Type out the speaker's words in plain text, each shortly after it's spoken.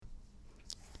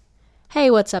Hey,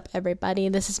 what's up, everybody?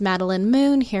 This is Madeline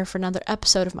Moon here for another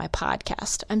episode of my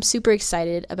podcast. I'm super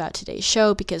excited about today's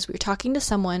show because we're talking to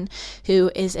someone who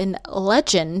is a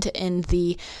legend in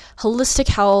the holistic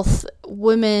health,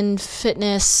 women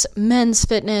fitness, men's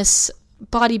fitness,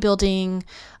 bodybuilding,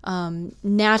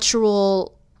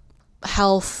 natural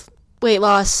health, weight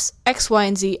loss, X, Y,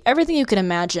 and Z, everything you can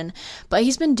imagine. But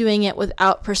he's been doing it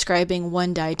without prescribing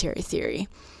one dietary theory.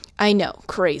 I know,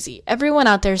 crazy. Everyone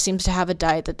out there seems to have a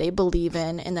diet that they believe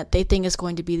in and that they think is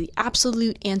going to be the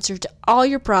absolute answer to all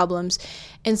your problems.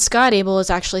 And Scott Abel is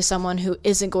actually someone who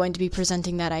isn't going to be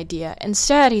presenting that idea.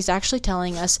 Instead, he's actually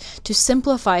telling us to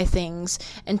simplify things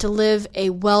and to live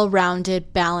a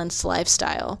well-rounded, balanced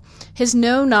lifestyle. His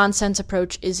no-nonsense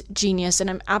approach is genius, and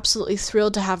I'm absolutely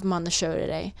thrilled to have him on the show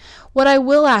today. What I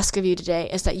will ask of you today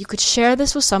is that you could share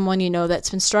this with someone you know that's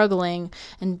been struggling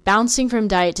and bouncing from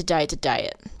diet to diet to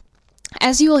diet.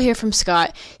 As you will hear from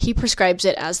Scott, he prescribes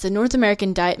it as the North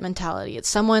American diet mentality. It's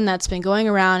someone that's been going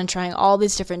around and trying all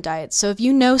these different diets. So if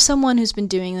you know someone who's been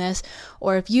doing this,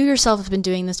 or if you yourself have been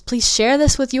doing this, please share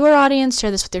this with your audience, share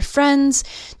this with your friends.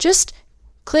 Just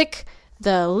click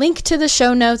the link to the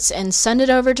show notes and send it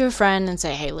over to a friend and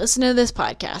say, hey, listen to this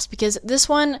podcast, because this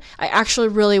one I actually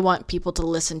really want people to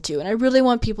listen to, and I really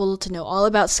want people to know all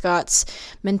about Scott's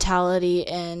mentality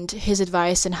and his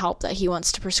advice and help that he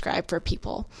wants to prescribe for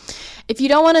people. If you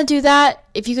don't want to do that,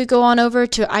 if you could go on over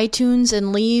to iTunes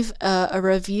and leave a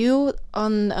review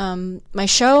on my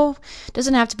show, it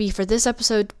doesn't have to be for this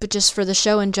episode, but just for the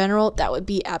show in general, that would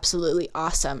be absolutely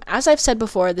awesome. As I've said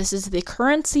before, this is the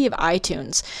currency of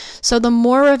iTunes. So the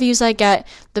more reviews I get,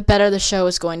 the better the show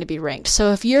is going to be ranked.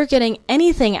 So if you're getting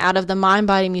anything out of the Mind,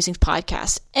 Body, Musings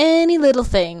podcast, any little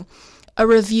thing, a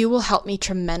review will help me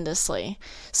tremendously.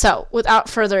 So without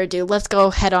further ado, let's go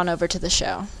head on over to the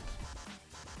show.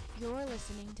 You're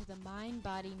listening to the Mind,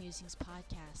 Body, Musings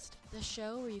podcast, the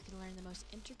show where you can learn the most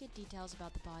intricate details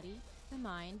about the body, the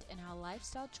mind, and how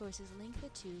lifestyle choices link the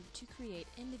two to create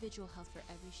individual health for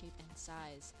every shape and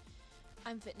size.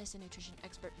 I'm fitness and nutrition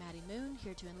expert Maddie Moon,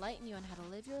 here to enlighten you on how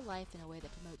to live your life in a way that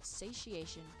promotes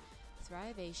satiation,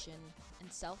 thrivation,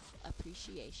 and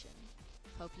self-appreciation.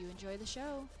 Hope you enjoy the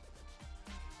show.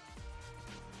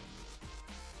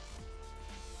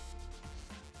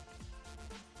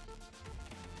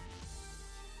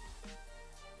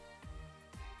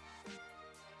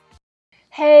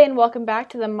 Hey, and welcome back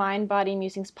to the Mind, Body,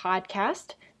 Musings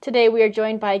podcast. Today we are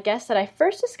joined by a guest that I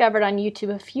first discovered on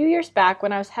YouTube a few years back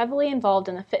when I was heavily involved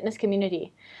in the fitness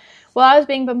community. While I was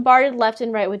being bombarded left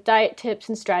and right with diet tips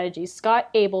and strategies, Scott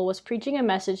Abel was preaching a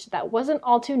message that wasn't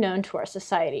all too known to our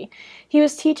society. He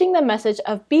was teaching the message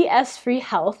of BS-free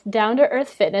health, down-to-earth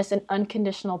fitness, and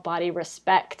unconditional body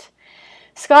respect.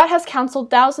 Scott has counseled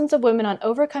thousands of women on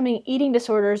overcoming eating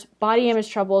disorders, body image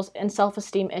troubles, and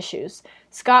self-esteem issues.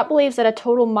 Scott believes that a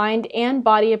total mind and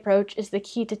body approach is the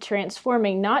key to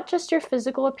transforming not just your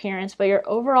physical appearance, but your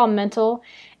overall mental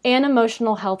and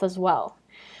emotional health as well.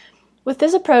 With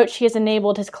this approach, he has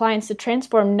enabled his clients to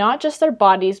transform not just their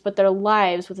bodies, but their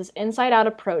lives with his inside-out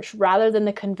approach rather than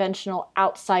the conventional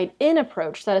outside-in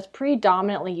approach that is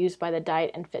predominantly used by the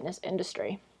diet and fitness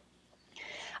industry.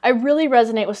 I really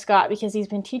resonate with Scott because he's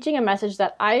been teaching a message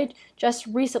that I just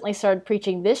recently started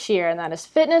preaching this year, and that is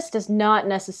fitness does not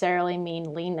necessarily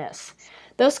mean leanness.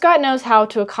 Though Scott knows how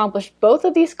to accomplish both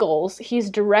of these goals, he's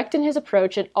direct in his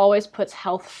approach and always puts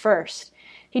health first.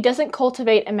 He doesn't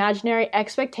cultivate imaginary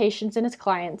expectations in his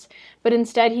clients, but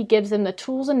instead he gives them the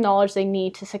tools and knowledge they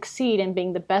need to succeed in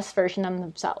being the best version of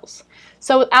themselves.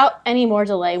 So without any more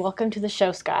delay, welcome to the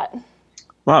show, Scott.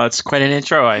 Well, it's quite an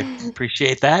intro. I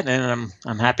appreciate that, and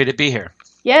I'm happy to be here.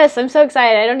 Yes, I'm so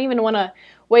excited. I don't even want to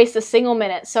waste a single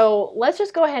minute. So let's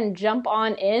just go ahead and jump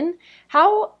on in.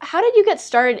 How did you get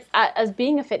started as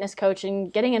being a fitness coach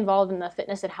and getting involved in the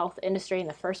fitness and health industry in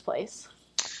the first place?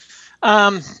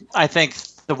 I think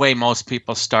the way most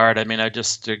people start, I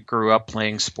just grew up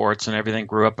playing sports and everything,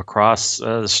 grew up across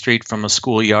the street from a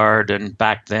schoolyard, and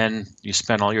back then you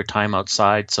spent all your time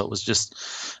outside, so it was just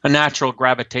a natural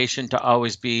gravitation to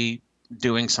always be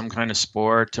doing some kind of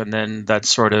sport, and then that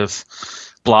sort of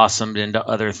blossomed into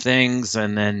other things,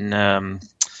 and then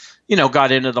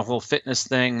got into the whole fitness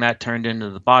thing. That turned into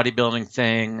the bodybuilding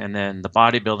thing, and then the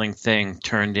bodybuilding thing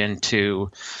turned into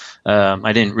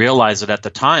I didn't realize it at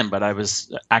the time, but I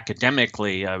was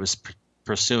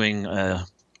pursuing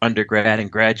undergrad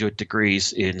and graduate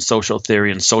degrees in social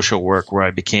theory and social work, where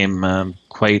I became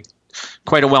quite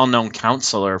a well-known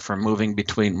counselor for moving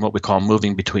between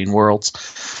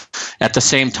worlds. At the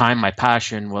same time, my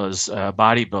passion was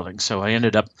bodybuilding, so I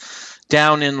ended up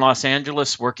down in Los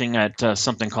Angeles working at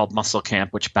something called Muscle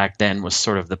Camp, which back then was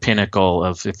sort of the pinnacle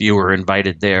of if you were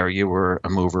invited there, you were a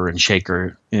mover and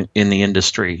shaker in the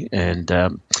industry. And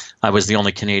I was the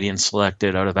only Canadian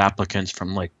selected out of applicants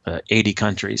from like 80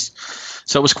 countries.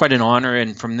 So it was quite an honor.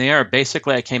 And from there,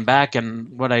 basically, I came back, and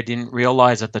what I didn't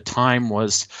realize at the time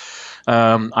was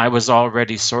I was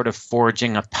already sort of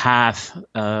forging a path,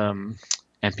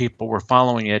 and people were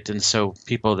following it. And so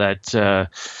people that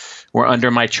were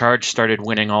under my charge started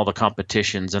winning all the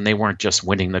competitions, and they weren't just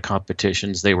winning the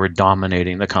competitions, they were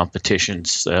dominating the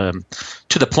competitions, to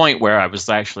the point where I was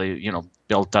actually,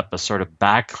 built up a sort of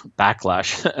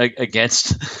backlash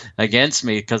against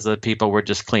me because the people were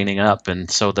just cleaning up.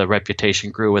 And so the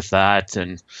reputation grew with that.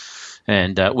 And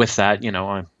with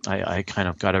that, I kind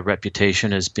of got a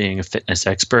reputation as being a fitness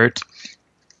expert.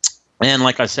 And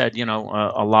like I said,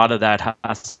 a lot of that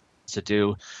has to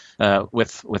do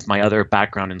with my other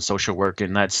background in social work,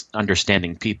 and that's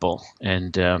understanding people.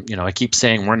 And I keep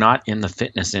saying we're not in the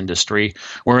fitness industry,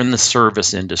 we're in the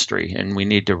service industry, and we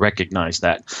need to recognize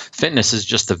that. Fitness is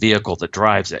just the vehicle that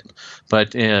drives it.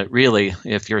 But really,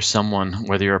 if you're someone,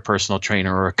 whether you're a personal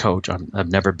trainer or a coach, I've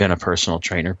never been a personal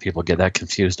trainer. People get that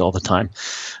confused all the time.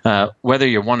 Whether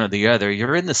you're one or the other,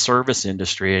 you're in the service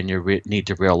industry, and you need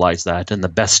to realize that. And the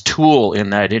best tool in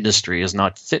that industry is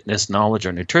not fitness knowledge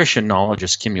or nutrition knowledge,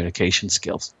 it's communication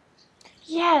skills.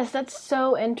 Yes, that's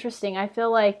so interesting. I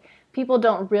feel like people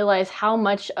don't realize how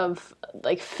much of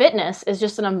like fitness is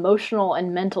just an emotional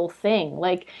and mental thing.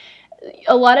 Like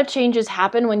a lot of changes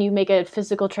happen when you make a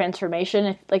physical transformation.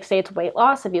 If, like, say it's weight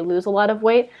loss, if you lose a lot of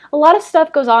weight, a lot of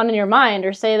stuff goes on in your mind.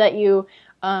 Or say that you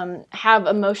have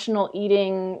emotional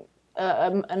eating,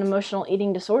 an emotional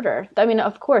eating disorder. I mean,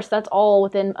 of course, that's all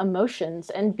within emotions.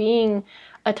 And being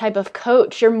a type of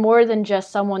coach, you're more than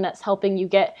just someone that's helping you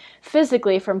get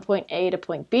physically from point A to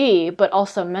point B, but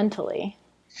also mentally.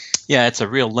 Yeah, it's a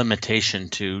real limitation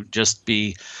to just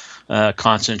be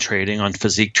concentrating on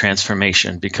physique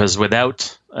transformation, because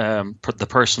without the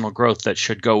personal growth that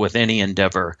should go with any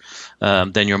endeavor,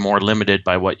 then you're more limited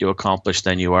by what you accomplish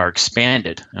than you are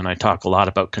expanded. And I talk a lot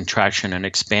about contraction and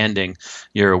expanding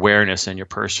your awareness and your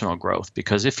personal growth,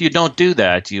 because if you don't do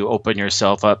that, you open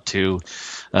yourself up to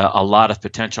a lot of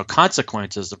potential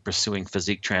consequences of pursuing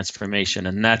physique transformation.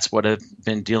 And that's what I've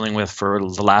been dealing with for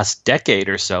the last decade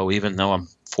or so, even though I'm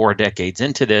 4 decades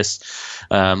into this.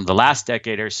 The last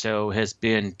decade or so has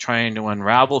been trying to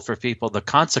unravel for people the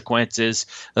consequences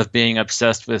of being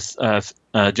obsessed with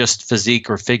just physique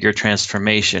or figure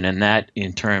transformation, and that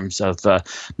in terms of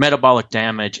metabolic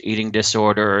damage, eating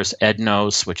disorders,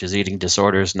 EDNOS, which is eating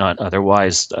disorders not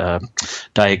otherwise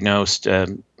diagnosed,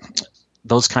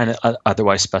 those kind of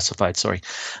otherwise specified,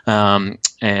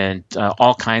 and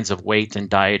all kinds of weight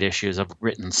and diet issues. I've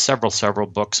written several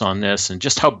books on this, and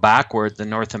just how backward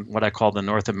what I call the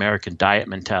North American diet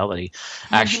mentality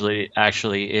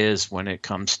actually is when it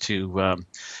comes to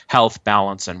health,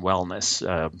 balance, and wellness.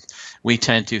 We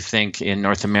tend to think in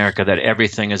North America that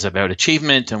everything is about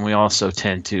achievement, and we also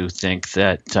tend to think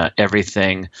that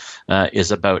everything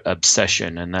is about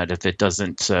obsession, and that if it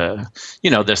doesn't,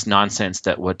 this nonsense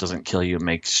that what doesn't kill you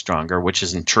makes stronger, which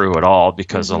isn't true at all,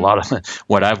 because a lot of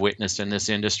what I've witnessed in this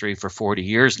industry for 40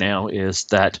 years now is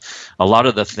that a lot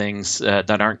of the things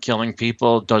that aren't killing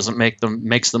people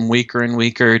makes them weaker and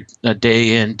weaker,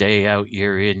 day in, day out,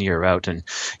 year in, year out. And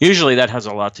usually that has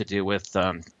a lot to do with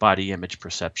body image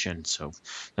perception. So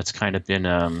that's kind of been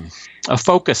a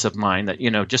focus of mine, that,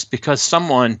 just because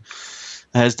someone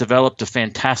has developed a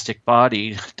fantastic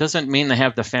body doesn't mean they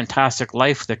have the fantastic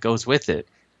life that goes with it.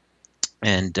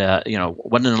 And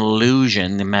what an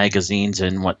illusion the magazines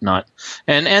and whatnot,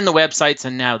 and the websites,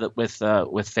 and now that with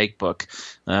Fakebook,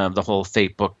 the whole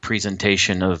Fakebook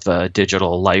presentation of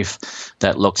digital life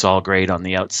that looks all great on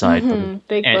the outside,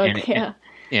 Fakebook,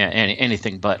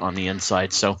 anything but on the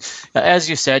inside. So, as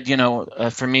you said,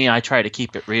 for me, I try to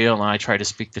keep it real, and I try to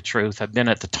speak the truth. I've been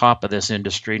at the top of this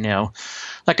industry now,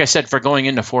 like I said, for going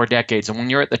into 4 decades. And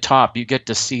when you're at the top, you get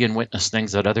to see and witness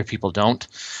things that other people don't.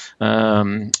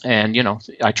 And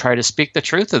I try to speak the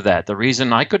truth of that. The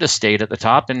reason I could have stayed at the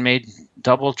top and made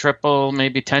double, triple,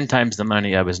 maybe 10 times the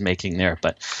money I was making there.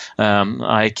 But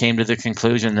I came to the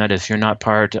conclusion that if you're not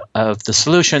part of the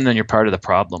solution, then you're part of the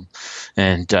problem.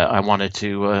 And I wanted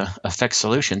to affect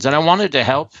solutions. And I wanted to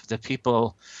help the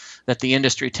people that the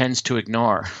industry tends to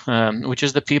ignore, which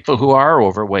is the people who are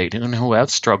overweight and who have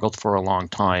struggled for a long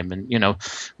time. And,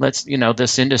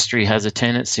 this industry has a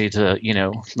tendency to,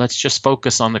 let's just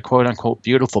focus on the quote unquote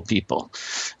beautiful people.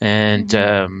 And,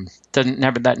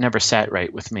 that never sat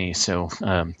right with me. So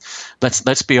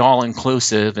let's be all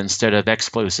inclusive instead of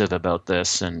exclusive about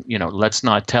this, and let's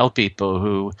not tell people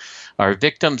who are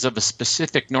victims of a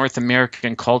specific North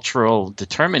American cultural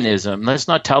determinism. Let's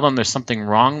not tell them there's something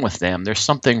wrong with them. There's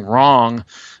something wrong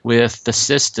with the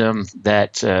system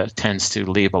that tends to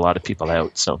leave a lot of people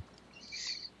out. So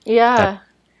Yeah.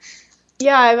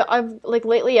 Yeah, I've like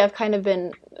lately I've kind of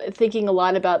been thinking a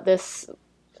lot about this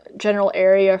general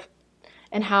area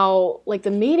and how like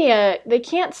the media they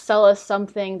can't sell us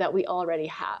something that we already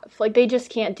have. Like they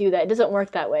just can't do that. It doesn't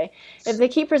work that way. If they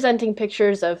keep presenting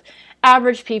pictures of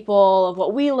average people, of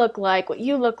what we look like, what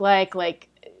you look like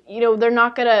they're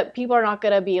not gonna people are not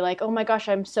gonna be like, oh my gosh,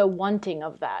 I'm so wanting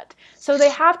of that. So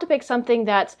they have to pick something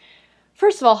that's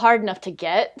first of all hard enough to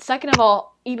get, second of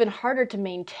all even harder to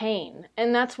maintain.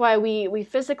 And that's why we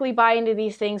physically buy into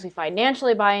these things, we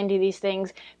financially buy into these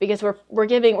things because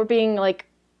we're being like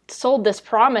sold this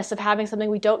promise of having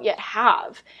something we don't yet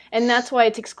have. And that's why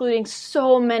it's excluding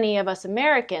so many of us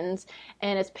Americans,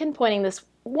 and it's pinpointing this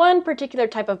one particular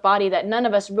type of body that none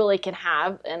of us really can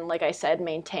have and, like I said,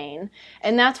 maintain.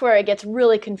 And that's where it gets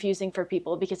really confusing for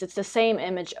people because it's the same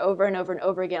image over and over and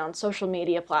over again on social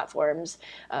media platforms,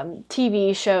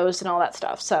 TV shows, and all that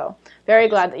stuff. So very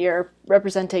glad that you're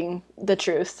representing the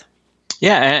truth.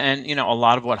 Yeah, and a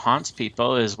lot of what haunts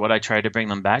people is what I try to bring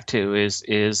them back to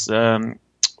is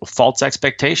false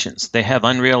expectations. They have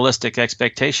unrealistic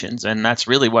expectations, and that's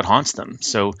really what haunts them.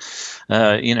 So,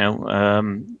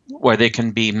 where they can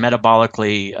be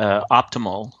metabolically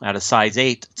optimal at a size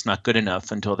 8, it's not good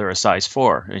enough until they're a size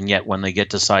 4. And yet when they get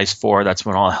to size 4, that's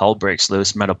when all hell breaks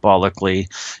loose metabolically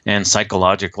and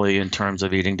psychologically in terms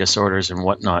of eating disorders and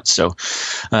whatnot. So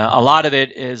a lot of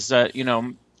it is,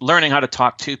 learning how to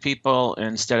talk to people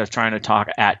instead of trying to talk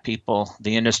at people.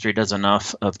 The industry does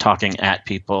enough of talking at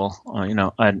people.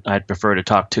 I'd prefer to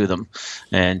talk to them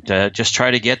and just try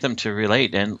to get them to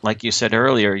relate. And like you said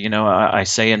earlier, I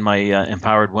say in my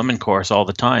Empowered Women course all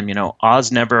the time,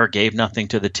 Oz never gave nothing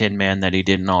to the Tin Man that he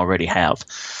didn't already have.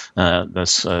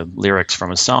 That's lyrics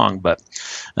from a song. But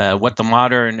what the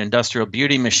modern industrial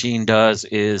beauty machine does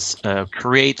is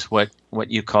create what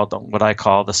I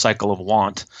call the cycle of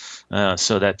want.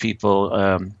 So that people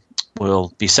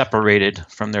will be separated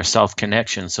from their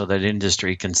self-connection so that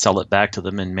industry can sell it back to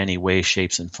them in many ways,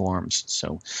 shapes, and forms.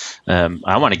 So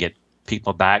I want to get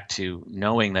people back to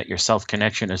knowing that your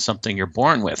self-connection is something you're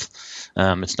born with.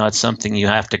 It's not something you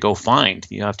have to go find.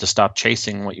 You have to stop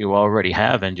chasing what you already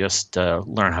have and just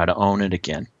learn how to own it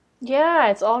again. Yeah,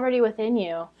 it's already within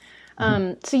you.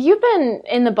 So you've been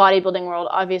in the bodybuilding world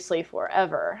obviously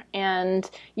forever, and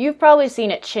you've probably seen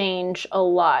it change a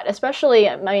lot, especially,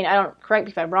 I mean, correct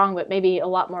me if I'm wrong, but maybe a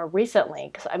lot more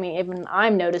recently, because even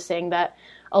I'm noticing that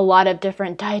a lot of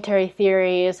different dietary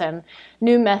theories and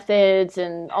new methods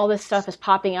and all this stuff is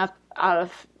popping up out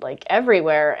of like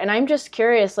everywhere. And I'm just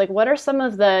curious, like, what are some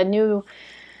of the new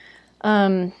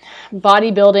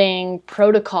bodybuilding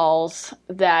protocols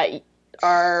that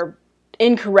are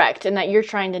incorrect and that you're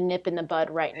trying to nip in the bud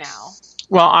right now?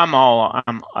 Well, I'm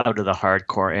out of the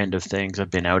hardcore end of things. I've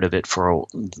been out of it for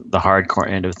the hardcore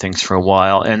end of things for a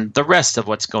while, and the rest of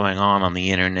what's going on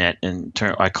the internet,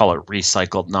 I call it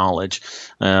recycled knowledge,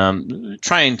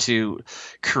 trying to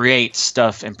create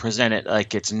stuff and present it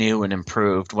like it's new and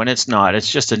improved when it's not. It's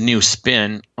just a new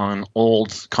spin on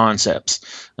old concepts.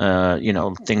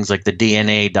 Things like the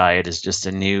DNA diet is just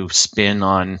a new spin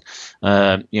on,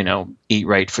 eat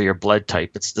right for your blood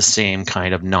type. It's the same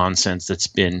kind of nonsense that's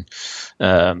been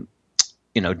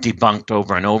debunked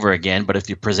over and over again. But if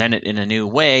you present it in a new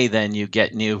way, then you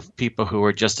get new people who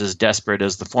are just as desperate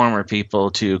as the former people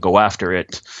to go after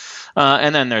it.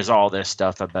 And then there's all this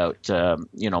stuff about,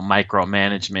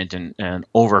 micromanagement and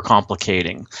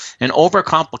overcomplicating. And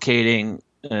overcomplicating,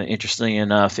 interestingly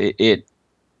enough, it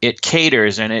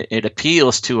caters and it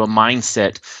appeals to a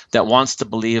mindset that wants to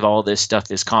believe all this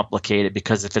stuff is complicated,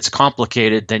 because if it's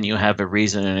complicated, then you have a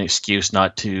reason and an excuse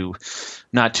not to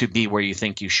be where you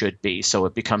think you should be. So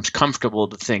it becomes comfortable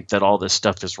to think that all this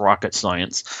stuff is rocket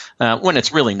science, when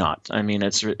it's really not. I mean,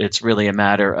 it's really a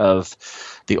matter of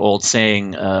the old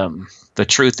saying, the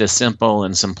truth is simple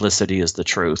and simplicity is the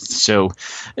truth. So,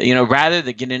 rather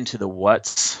than get into the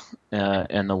what's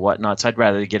and the whatnots, I'd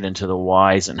rather get into the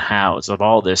whys and hows of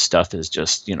all this stuff is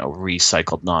just,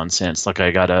 recycled nonsense. Like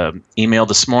I got an email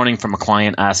this morning from a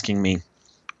client asking me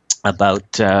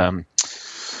about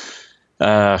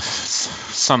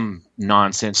some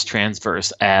nonsense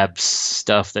transverse abs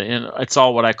stuff that it's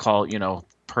all what I call,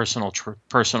 personal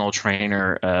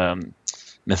trainer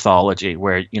mythology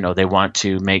where, they want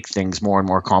to make things more and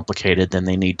more complicated than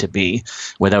they need to be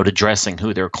without addressing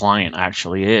who their client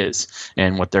actually is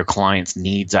and what their client's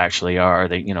needs actually are.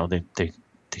 They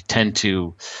tend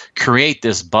to create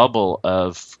this bubble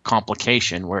of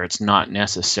complication where it's not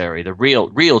necessary. The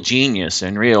real genius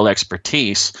and real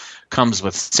expertise comes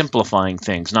with simplifying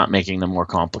things, not making them more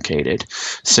complicated.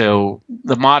 So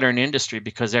the modern industry,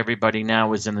 because everybody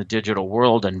now is in the digital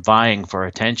world and vying for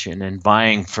attention and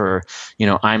vying for,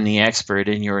 I'm the expert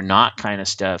and you're not kind of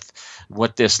stuff,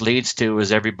 what this leads to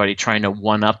is everybody trying to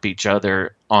one up each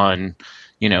other on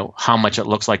how much it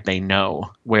looks like they know.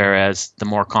 Whereas the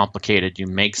more complicated you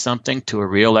make something to a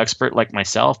real expert like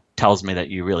myself tells me that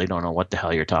you really don't know what the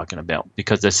hell you're talking about,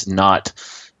 because this is not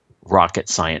rocket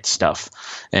science stuff.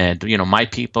 And, my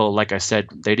people, like I said,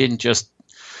 they didn't just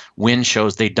win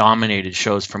shows, they dominated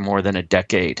shows for more than a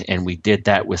decade. And we did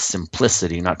that with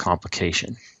simplicity, not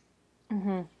complication.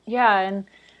 Mm-hmm. Yeah. And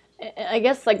I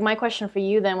guess like my question for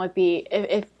you then would be,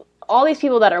 if all these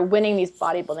people that are winning these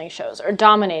bodybuilding shows are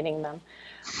dominating them,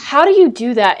 how do you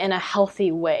do that in a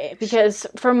healthy way? Because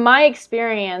from my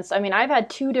experience, I mean, I've had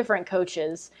 2 different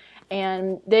coaches,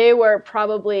 and they were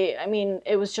probably, I mean,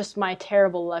 it was just my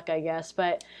terrible luck, I guess.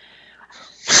 But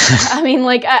I mean,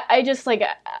 like, I just like,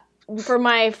 for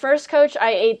my first coach,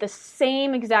 I ate the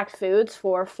same exact foods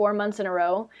for 4 months in a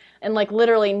row, and like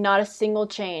literally not a single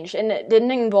change. And it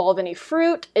didn't involve any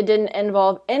fruit. It didn't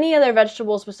involve any other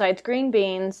vegetables besides green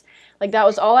beans. Like that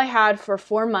was all I had for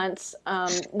 4 months.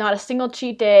 Not a single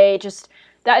cheat day, just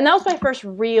that. And that was my first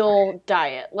real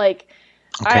diet. Like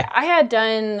okay. I had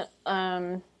done,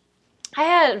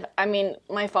 I mean,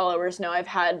 my followers know I've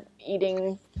had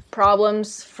eating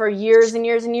problems for years and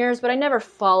years and years, but I never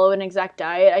followed an exact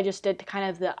diet. I just did kind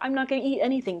of the, I'm not going to eat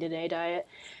anything today diet.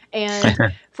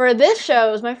 And for this show,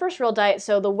 it was my first real diet,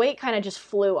 so the weight kind of just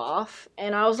flew off.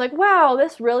 And I was like, wow,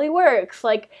 this really works.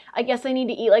 Like, I guess I need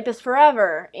to eat like this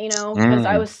forever, because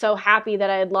I was so happy that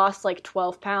I had lost like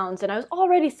 12 pounds, and I was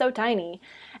already so tiny.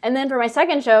 And then for my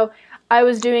second show, I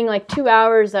was doing like 2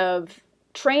 hours of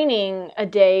training a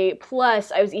day,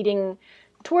 plus I was eating,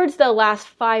 towards the last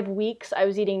 5 weeks, I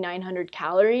was eating 900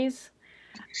 calories.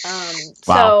 Wow.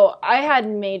 So I had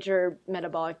major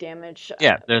metabolic damage.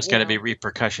 Yeah, there's going to be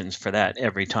repercussions for that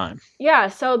every time. Yeah,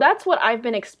 so that's what I've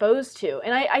been exposed to.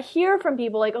 And I hear from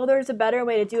people like, oh, there's a better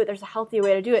way to do it. There's a healthier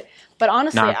way to do it. But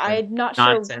honestly, I'm not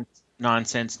sure.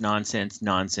 Nonsense,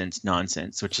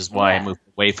 which is why I moved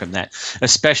away from that,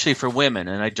 especially for women.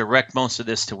 And I direct most of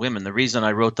this to women. The reason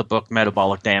I wrote the book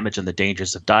Metabolic Damage and the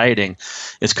Dangers of Dieting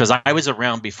is because I was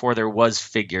around before there was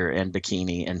figure and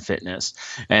bikini and fitness.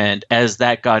 And as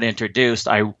that got introduced,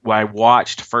 I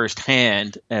watched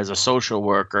firsthand as a social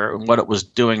worker what it was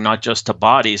doing, not just to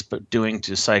bodies, but doing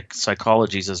to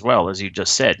psychologies as well, as you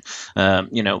just said.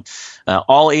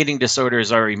 All eating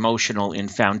disorders are emotional in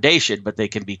foundation, but they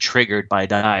can be triggered by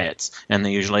diets, and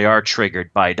they usually are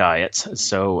triggered by diets.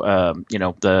 So,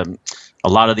 a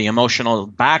lot of the emotional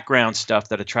background stuff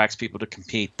that attracts people to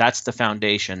compete, that's the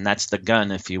foundation, that's the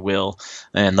gun, if you will.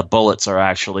 And the bullets are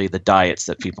actually the diets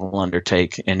that people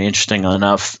undertake. And interesting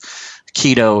enough,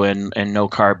 keto and no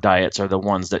carb diets are the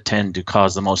ones that tend to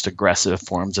cause the most aggressive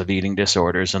forms of eating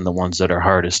disorders and the ones that are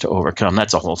hardest to overcome.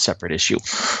 That's a whole separate issue.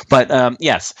 But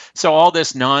yes, so all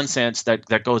this nonsense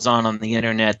that goes on the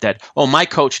internet that, oh, my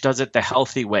coach does it the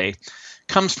healthy way,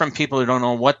 comes from people who don't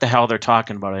know what the hell they're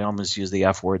talking about. I almost use the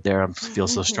F word there. I feel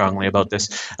so strongly about this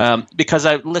because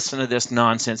I've listened to this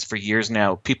nonsense for years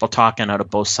now, people talking out of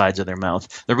both sides of their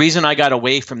mouth. The reason I got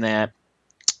away from that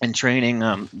and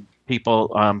training people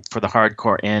for the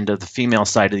hardcore end of the female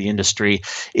side of the industry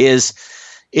is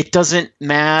it doesn't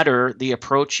matter the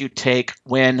approach you take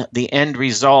when the end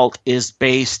result is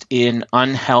based in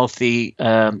unhealthy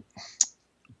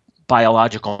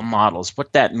biological models.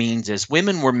 What that means is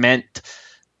women were meant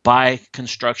by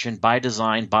construction, by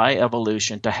design, by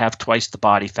evolution to have twice the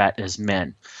body fat as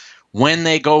men. When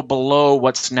they go below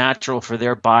what's natural for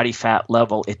their body fat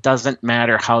level, it doesn't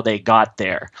matter how they got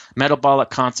there. Metabolic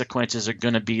consequences are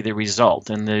going to be the result.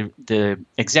 And the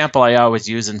example I always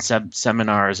use in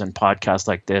seminars and podcasts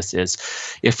like this is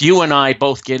if you and I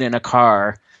both get in a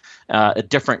car, a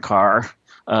different car,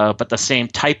 but the same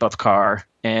type of car,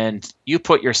 and you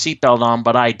put your seatbelt on,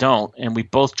 but I don't, and we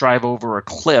both drive over a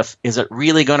cliff, is it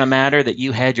really going to matter that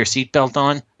you had your seatbelt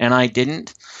on and I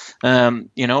didn't?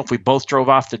 If we both drove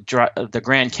off the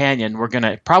Grand Canyon, we're going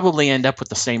to probably end up with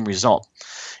the same result.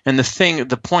 And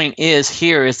the point is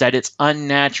that it's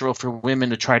unnatural for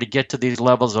women to try to get to these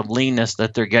levels of leanness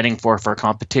that they're getting for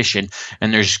competition.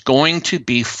 And there's going to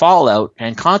be fallout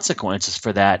and consequences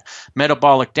for that.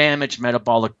 Metabolic damage,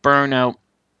 metabolic burnout,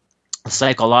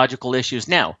 psychological issues.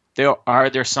 Now,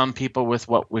 there some people with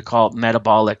what we call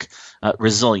metabolic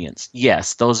resilience.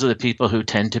 Yes, those are the people who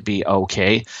tend to be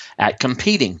okay at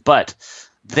competing, but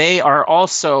they are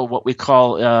also what we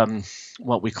call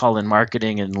in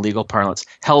marketing and legal parlance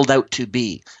held out to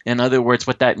be. In other words,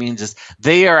 what that means is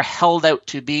they are held out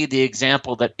to be the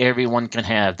example that everyone can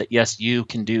have. That yes, you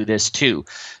can do this too,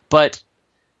 but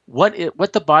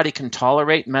what the body can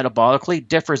tolerate metabolically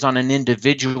differs on an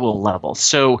individual level.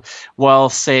 So while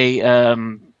say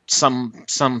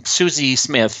some Susie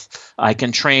Smith I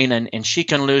can train and she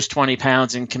can lose 20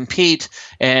 pounds and compete,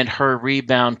 and her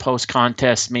rebound post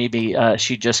contest maybe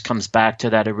she just comes back to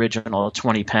that original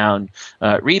 20-pound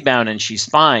rebound and she's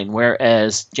fine.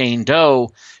 Whereas Jane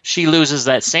Doe, she loses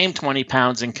that same 20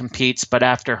 pounds and competes, but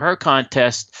after her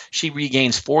contest she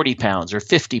regains 40 pounds or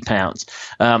 50 pounds.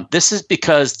 This is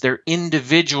because their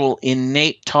individual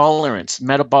innate tolerance,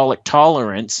 metabolic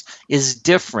tolerance, is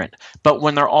different. But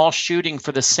when they're all shooting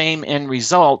for the same end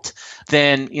result,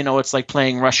 then it's like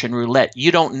playing Russian roulette.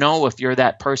 You don't know if you're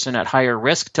that person at higher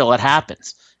risk till it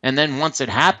happens. And then once it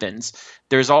happens,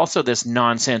 there's also this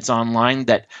nonsense online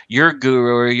that your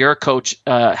guru or your coach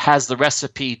has the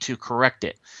recipe to correct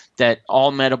it, that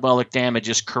all metabolic damage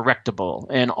is correctable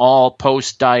and all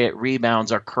post-diet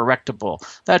rebounds are correctable.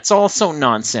 That's also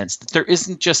nonsense. There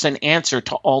isn't just an answer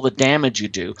to all the damage you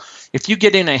do. If you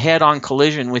get in a head-on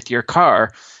collision with your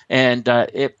car and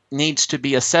it needs to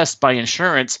be assessed by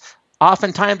insurance,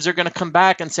 oftentimes they're going to come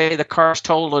back and say the car's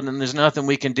totaled and there's nothing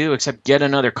we can do except get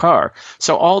another car.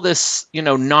 So all this,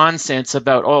 nonsense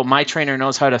about, oh, my trainer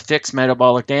knows how to fix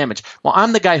metabolic damage. Well,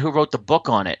 I'm the guy who wrote the book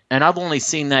on it, and I've only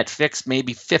seen that fixed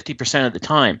maybe 50% of the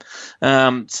time.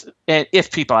 And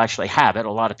if people actually have it,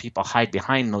 a lot of people hide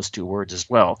behind those two words as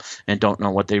well and don't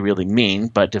know what they really mean.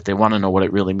 But if they want to know what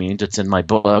it really means, it's in my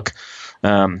book.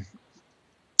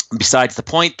 Besides the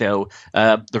point, though,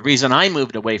 the reason I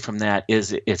moved away from that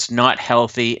is it's not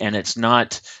healthy and it's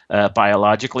not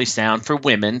biologically sound for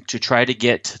women to try to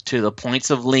get to the points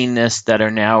of leanness that are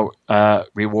now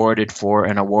rewarded for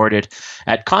and awarded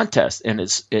at contests. And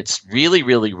it's really,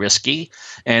 really risky,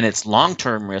 and it's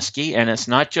long-term risky, and it's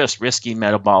not just risky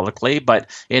metabolically, but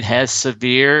it has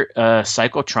severe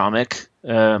psychotraumatic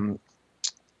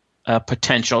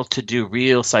potential to do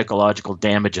real psychological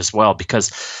damage as well, because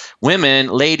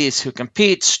ladies who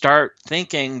compete start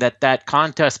thinking that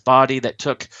contest body that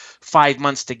took 5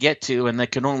 months to get to and they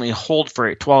can only hold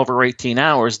for 12 or 18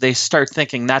 hours, they start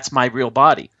thinking that's my real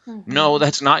body. Mm-hmm. No,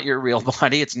 that's not your real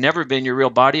body. It's never been your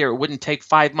real body, or it wouldn't take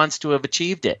 5 months to have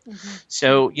achieved it. Mm-hmm.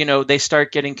 So, they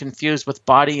start getting confused with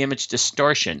body image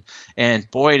distortion. And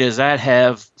boy, does that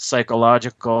have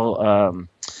psychological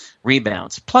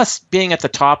rebounds. Plus, being at the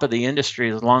top of the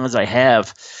industry as long as I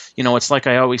have, it's like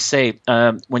I always say,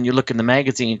 when you look in the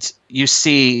magazines, you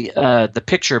see the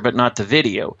picture but not the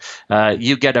video.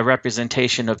 You get a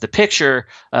representation of the picture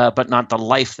but not the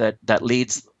life that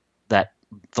leads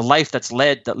the life that's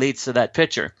led that leads to that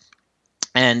picture.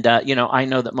 And I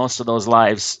know that most of those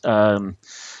lives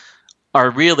are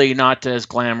really not as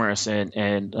glamorous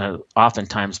and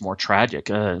oftentimes more tragic.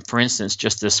 For instance,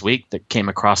 just this week that came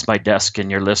across my desk,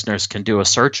 and your listeners can do a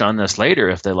search on this later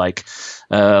if they like,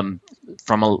 from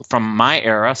my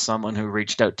era, someone who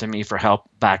reached out to me for help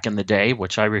back in the day,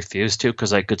 which I refused to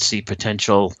because I could see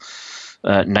potential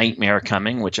nightmare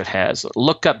coming, which it has.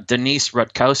 Look up Denise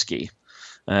Rutkowski.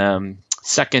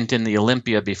 Second in the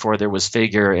Olympia before there was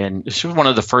figure, and she was one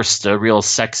of the first real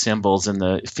sex symbols in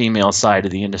the female side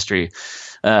of the industry.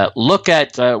 Look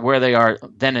at where they are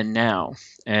then and now,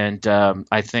 and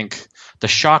I think the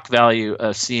shock value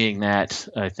of seeing that,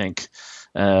 I think,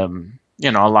 a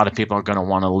lot of people are going to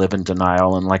want to live in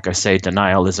denial, and like I say,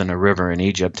 denial isn't a river in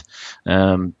Egypt.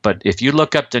 But if you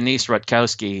look up Denise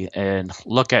Rutkowski and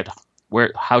look at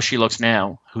how she looks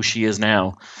now, who she is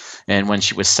now, and when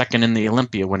she was second in the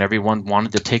Olympia, when everyone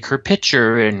wanted to take her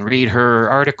picture and read her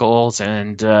articles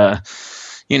and, want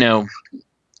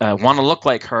to look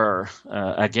like her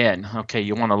again. Okay,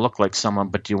 you want to look like someone,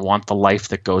 but you want the life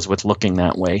that goes with looking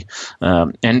that way.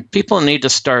 And people need to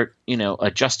start,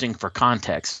 adjusting for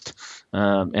context.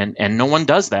 And no one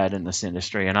does that in this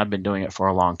industry. And I've been doing it for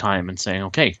a long time and saying,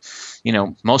 okay,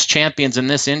 most champions in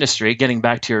this industry, getting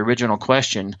back to your original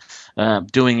question,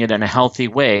 doing it in a healthy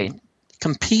way.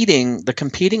 The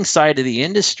competing side of the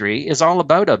industry is all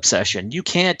about obsession. You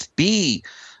can't be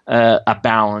a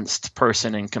balanced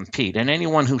person and compete. And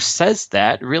anyone who says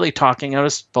that, really talking out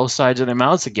of both sides of their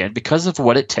mouths again, because of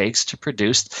what it takes to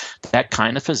produce that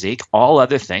kind of physique, all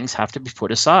other things have to be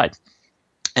put aside.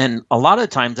 And a lot of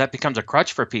times that becomes a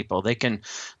crutch for people.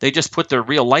 They just put their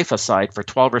real life aside for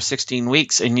 12 or 16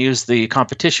 weeks and use the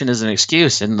competition as an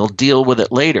excuse, and they'll deal with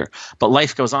it later. But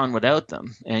life goes on without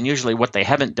them. And usually what they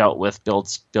haven't dealt with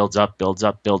builds up.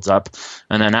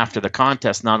 And then after the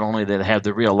contest, not only do they have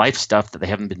the real life stuff that they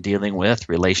haven't been dealing with,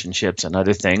 relationships and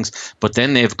other things, but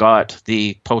then they've got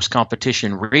the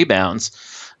post-competition rebounds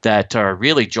that are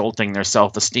really jolting their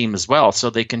self-esteem as well.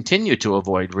 So they continue to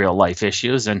avoid real life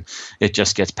issues, and it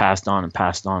just gets passed on and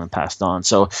passed on and passed on.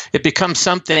 So it becomes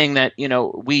something that,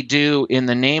 we do in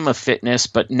the name of fitness,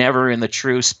 but never in the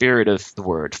true spirit of the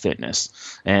word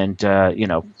fitness. And,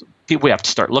 we have to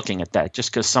start looking at that.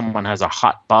 Just because someone has a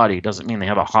hot body doesn't mean they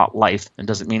have a hot life, and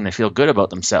doesn't mean they feel good about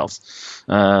themselves.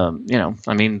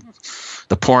 The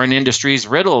porn industry is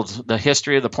riddled. The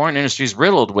history of the porn industry is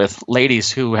riddled with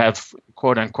ladies who have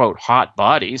quote unquote hot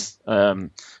bodies,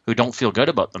 who don't feel good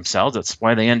about themselves. That's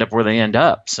why they end up where they end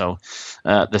up. So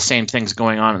the same thing's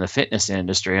going on in the fitness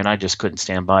industry, and I just couldn't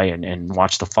stand by and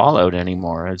watch the fallout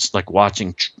anymore. It's like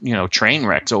watching train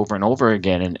wrecks over and over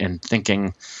again, and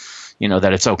thinking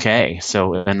that it's okay.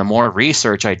 So, and the more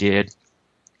research I did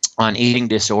on eating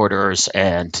disorders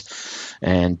and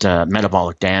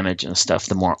metabolic damage and stuff,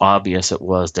 the more obvious it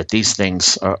was that these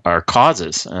things are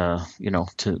causes, to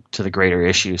the greater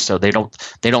issue. So they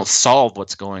don't solve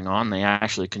what's going on; they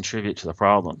actually contribute to the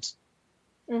problems.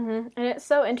 Mm-hmm. And it's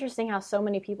so interesting how so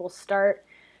many people start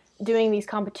doing these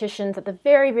competitions at the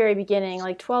very, very beginning,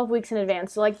 like 12 weeks in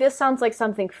advance. So like, this sounds like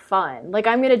something fun. Like,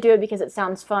 I'm going to do it because it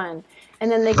sounds fun.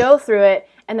 And then they go through it,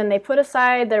 and then they put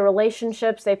aside their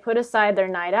relationships, they put aside their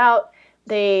night out,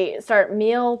 they start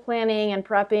meal planning and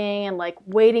prepping and like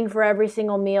waiting for every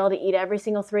single meal to eat every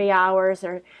single 3 hours.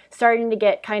 They're starting to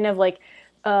get kind of like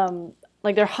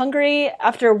they're hungry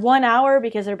after 1 hour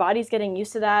because their body's getting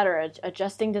used to that or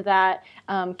adjusting to that,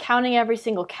 counting every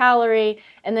single calorie.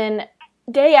 And then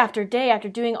day after day, after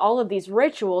doing all of these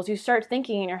rituals, you start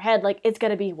thinking in your head, like, it's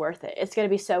going to be worth it. It's going to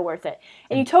be so worth it.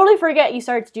 And you totally forget you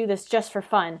started to do this just for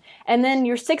fun. And then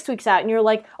you're 6 weeks out and you're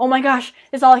like, oh my gosh,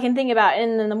 this is all I can think about.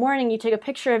 And in the morning, you take a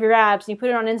picture of your abs and you put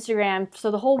it on Instagram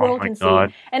so the whole world can see.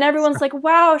 And everyone's like,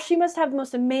 wow, she must have the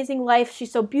most amazing life.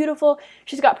 She's so beautiful.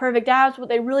 She's got perfect abs. What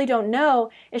they really don't know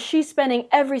is she's spending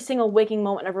every single waking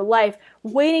moment of her life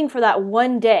waiting for that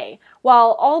one day,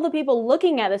 while all the people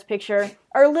looking at this picture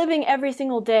are living every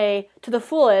single day to the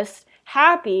fullest,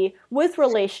 happy, with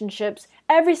relationships.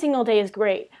 Every single day is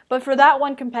great. But for that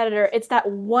one competitor, it's that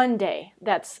one day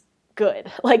that's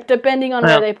good, like depending on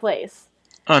where they place.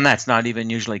 And that's not even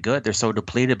usually good. They're so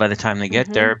depleted by the time they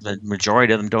get there. The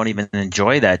majority of them don't even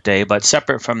enjoy that day. But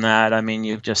separate from that, I mean,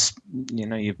 you've just,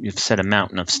 you've set a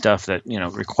mountain of stuff that,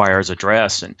 requires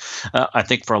address. And I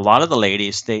think for a lot of the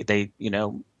ladies, they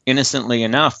innocently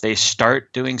enough, they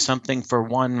start doing something for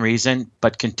one reason,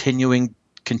 but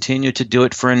continue to do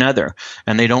it for another,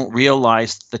 and they don't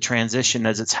realize the transition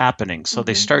as it's happening. So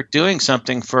they start doing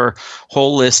something for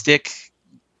holistic,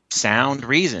 sound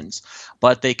reasons,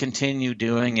 but they continue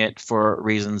doing it for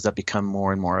reasons that become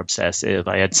more and more obsessive.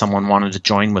 I had someone wanted to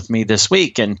join with me this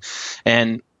week, and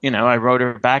I wrote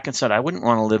her back and said, I wouldn't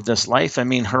want to live this life. I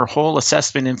mean, her whole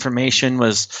assessment information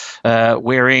was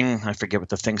wearing, I forget what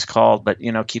the thing's called, but,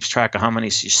 keeps track of how many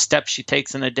steps she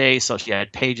takes in a day. So she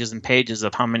had pages and pages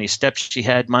of how many steps she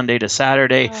had Monday to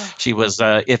Saturday. Oh. She was,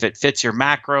 if it fits your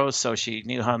macros, so she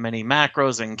knew how many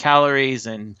macros and calories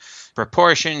and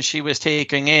proportion she was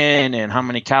taking in and how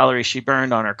many calories she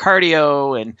burned on her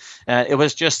cardio. And it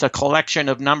was just a collection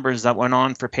of numbers that went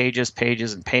on for pages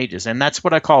and pages. And that's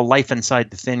what I call life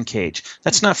inside the thin cage.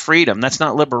 That's not freedom. That's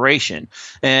not liberation.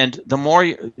 And the more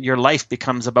your life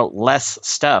becomes about less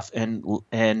stuff and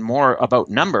more about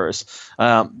numbers,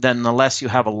 then the less you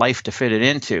have a life to fit it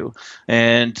into.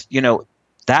 And,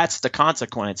 that's the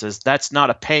consequences. That's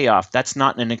not a payoff. That's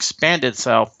not an expanded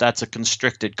self. That's a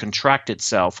constricted, contracted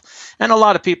self. And a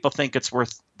lot of people think it's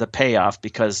worth the payoff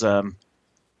because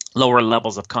lower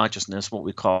levels of consciousness, what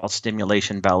we call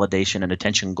stimulation, validation, and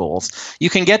attention goals. You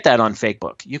can get that on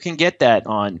Facebook. You can get that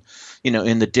on,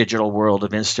 in the digital world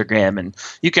of Instagram. And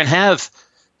you can have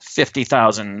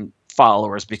 50,000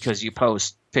 followers because you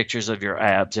post pictures of your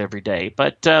abs every day.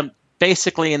 But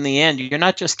basically, in the end, you're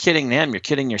not just kidding them, you're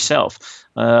kidding yourself.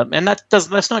 And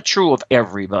that's not true of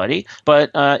everybody,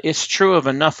 but it's true of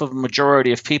enough of a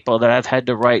majority of people that I've had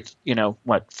to write,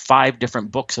 5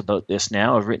 different books about this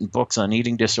now. I've written books on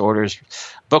eating disorders,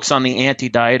 books on the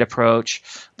anti-diet approach,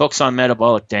 books on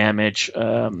metabolic damage,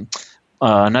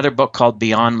 another book called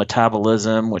Beyond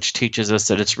Metabolism, which teaches us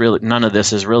that it's really none of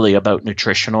this is really about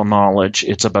nutritional knowledge.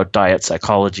 It's about diet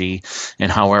psychology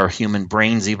and how our human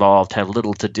brains evolved, have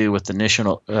little to do with the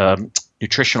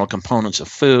nutritional components of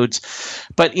foods.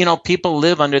 But, people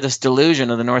live under this delusion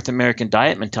of the North American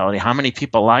diet mentality. How many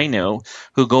people I know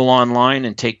who go online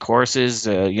and take courses,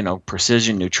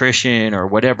 precision nutrition or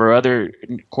whatever other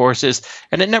courses,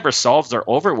 and it never solves their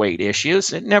overweight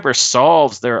issues. It never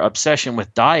solves their obsession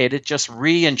with diet. It just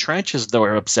re-entrenches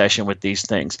their obsession with these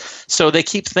things. So they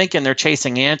keep thinking they're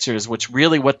chasing answers, which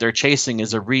really what they're chasing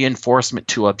is a reinforcement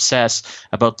to obsess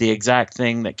about the exact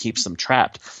thing that keeps them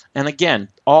trapped. And again,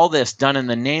 all this done in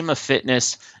the name of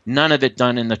fitness, none of it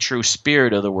done in the true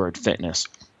spirit of the word fitness.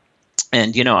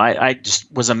 And, I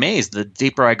just was amazed. The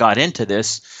deeper I got into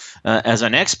this as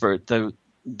an expert, the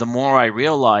more I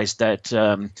realized that,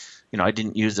 I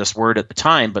didn't use this word at the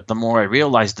time, but the more I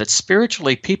realized that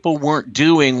spiritually people weren't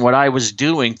doing what I was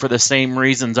doing for the same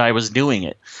reasons I was doing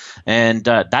it. And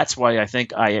that's why I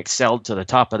think I excelled to the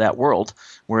top of that world,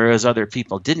 whereas other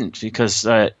people didn't, because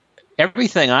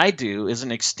everything I do is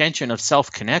an extension of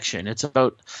self-connection. It's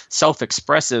about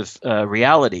self-expressive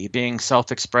reality, being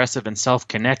self-expressive and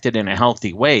self-connected in a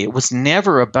healthy way. It was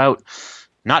never about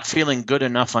not feeling good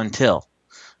enough until ...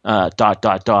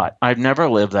 I've never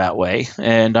lived that way,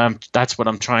 and that's what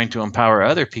I'm trying to empower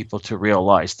other people to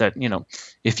realize, that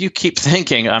if you keep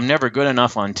thinking I'm never good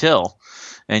enough until,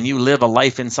 and you live a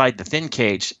life inside the thin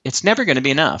cage, it's never going to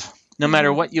be enough, no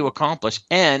matter what you accomplish.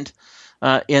 And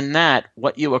in that,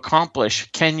 what you accomplish,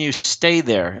 can you stay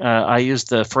there? I use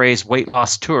the phrase weight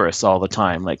loss tourists all the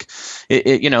time. Like,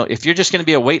 if you're just going to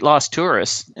be a weight loss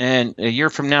tourist and a year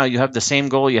from now you have the same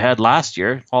goal you had last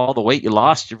year, all the weight you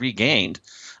lost, you regained,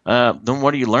 then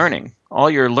what are you learning? All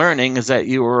you're learning is that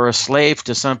you were a slave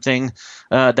to something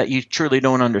that you truly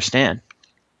don't understand.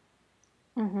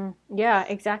 Mm-hmm. Yeah,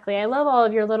 exactly. I love all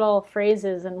of your little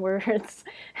phrases and words.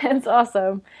 It's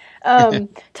awesome.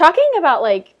 Talking about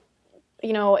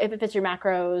if it fits your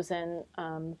macros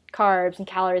and carbs and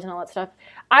calories and all that stuff.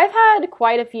 I've had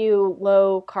quite a few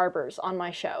low carbers on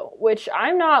my show, which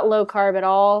I'm not low carb at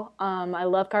all. I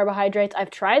love carbohydrates.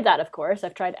 I've tried that, of course.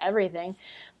 I've tried everything,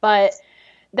 but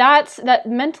that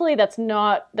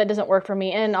doesn't work for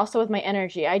me. And also with my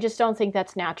energy, I just don't think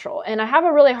that's natural. And I have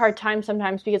a really hard time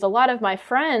sometimes because a lot of my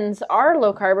friends are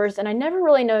low carbers and I never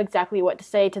really know exactly what to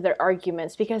say to their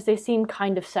arguments because they seem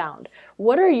kind of sound.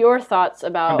 What are your thoughts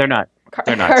about... They're not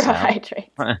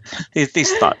carbohydrates?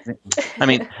 These thoughts. I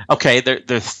mean, okay, their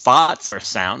thoughts are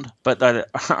sound, but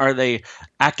are they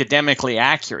academically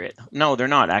accurate? No, they're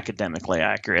not academically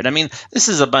accurate. I mean, this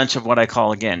is a bunch of what I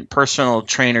call, again, personal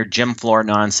trainer gym floor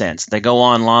nonsense. They go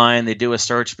online, they do a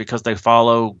search because they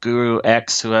follow Guru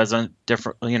X, who has a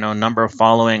different, number of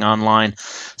following online.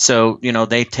 So,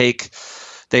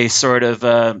 they sort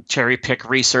of cherry pick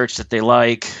research that they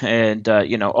like and,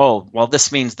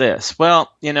 this means this.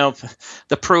 Well,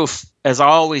 the proof has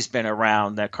always been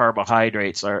around that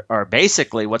carbohydrates are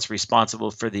basically what's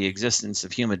responsible for the existence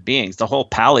of human beings. The whole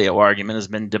paleo argument has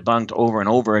been debunked over and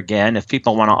over again. If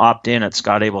people want to opt in at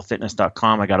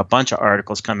scottabelfitness.com, I got a bunch of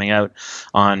articles coming out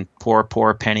on poor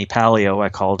Penny Paleo, I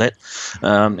called it,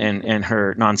 and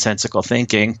her nonsensical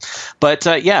thinking. But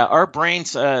our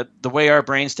brains, the way our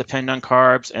brains depend on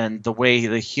carbs and the way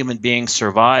the human beings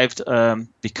survived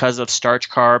because of starch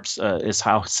carbs is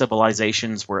how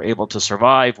civilizations were able to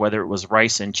survive, whether it was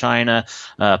rice in China,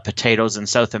 potatoes in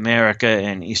South America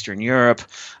and Eastern Europe.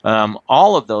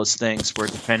 All of those things were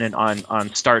dependent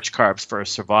on starch carbs for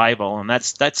survival, and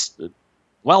that's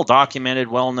well documented,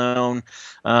 well known.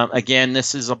 Again,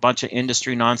 this is a bunch of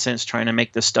industry nonsense trying to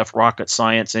make this stuff rocket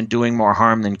science and doing more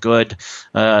harm than good.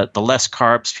 The less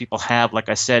carbs people have, like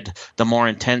I said, the more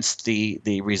intense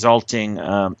the resulting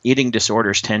eating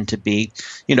disorders tend to be.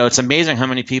 It's amazing how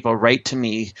many people write to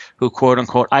me who, quote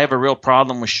unquote, I have a real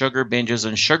problem with sugar binges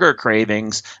and sugar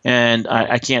cravings, and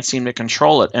I can't seem to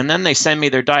control it. And then they send me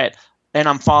their diet. And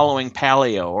I'm following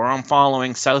paleo or I'm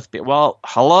following South. Well,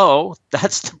 hello,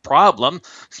 that's the problem.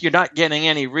 You're not getting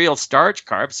any real starch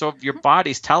carbs. So if your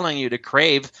body's telling you to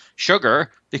crave sugar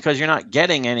because you're not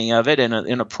getting any of it in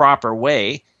a proper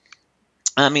way,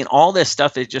 I mean, all this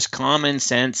stuff is just common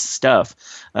sense stuff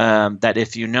that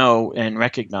if you know and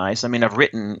recognize. I mean, I've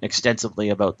written extensively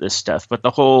about this stuff, but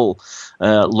the whole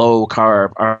low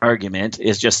carb argument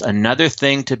is just another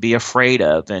thing to be afraid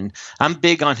of. And I'm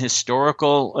big on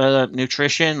historical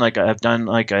nutrition. Like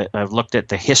I've looked at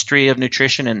the history of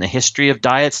nutrition and the history of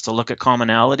diets to look at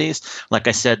commonalities. Like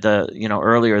I said,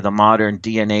 earlier, the modern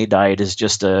DNA diet is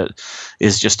just a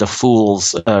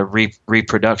fool's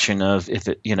reproduction of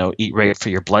eat right for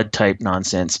your blood type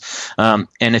nonsense. And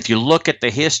if you look at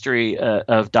the history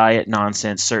of diet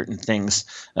nonsense, certain things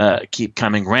keep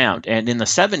coming round. And in the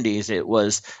 70s, it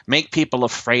was make people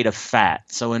afraid of fat.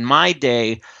 So in my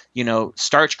day,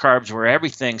 starch carbs were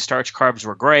everything. Starch carbs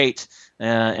were great.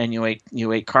 And you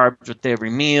ate carbs with every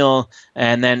meal,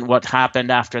 and then what happened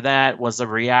after that was a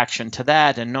reaction to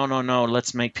that. And no,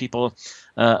 let's make people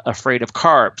afraid of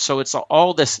carbs. So it's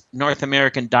all this North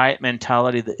American diet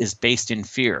mentality that is based in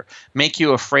fear, make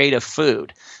you afraid of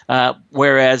food.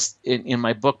 Whereas in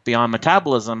my book Beyond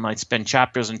Metabolism, I spend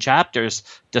chapters and chapters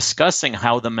discussing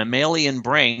how the mammalian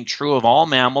brain, true of all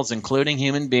mammals, including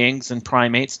human beings and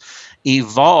primates,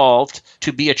 evolved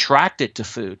to be attracted to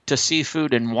food, to see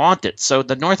food and want it. So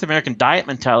the North American diet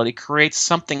mentality creates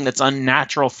something that's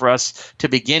unnatural for us to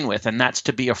begin with, and that's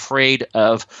to be afraid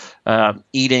of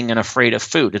eating and afraid of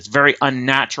food. It's very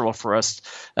unnatural for us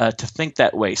to think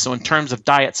that way. So in terms of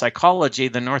diet psychology,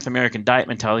 the North American diet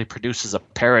mentality produces a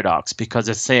paradox, because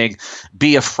it's saying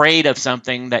be afraid of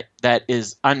something that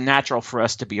is unnatural for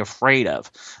us to be afraid of.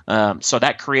 So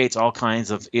that creates all kinds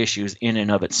of issues in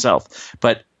and of itself.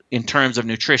 But in terms of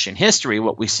nutrition history,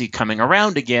 what we see coming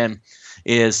around again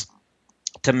is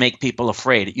to make people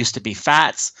afraid. It used to be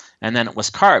fats, and then it was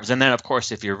carbs. And then, of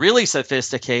course, if you're really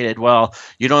sophisticated, well,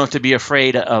 you don't have to be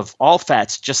afraid of all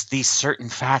fats, just these certain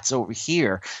fats over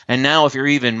here. And now if you're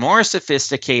even more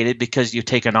sophisticated because you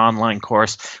take an online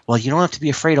course, well, you don't have to be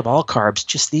afraid of all carbs,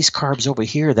 just these carbs over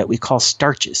here that we call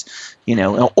starches,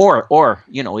 or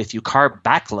if you carb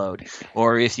backload,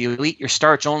 or if you eat your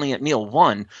starch only at meal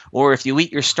 1, or if you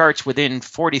eat your starch within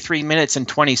 43 minutes and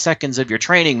 20 seconds of your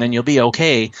training, then you'll be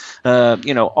okay.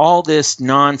 All this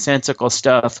nonsensical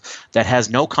stuff that has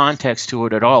no context to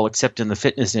it at all, except in the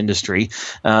fitness industry.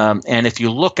 And if you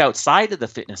look outside of the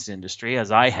fitness industry, as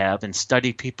I have, and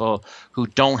study people who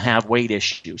don't have weight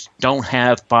issues, don't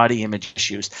have body image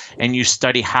issues, and you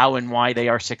study how and why they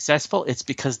are successful, it's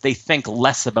because they think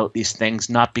less about these things,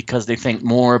 not because they think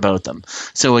more about them.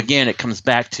 So again, it comes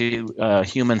back to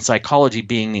human psychology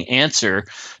being the answer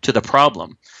to the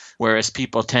problem. Whereas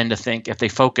people tend to think if they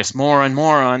focus more and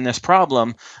more on this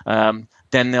problem,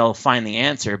 then they'll find the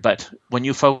answer. But when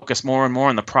you focus more and more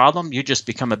on the problem, you just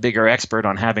become a bigger expert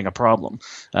on having a problem.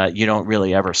 You don't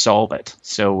really ever solve it.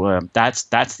 So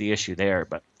that's the issue there.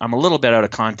 But I'm a little bit out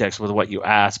of context with what you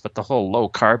asked, but the whole low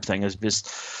carb thing has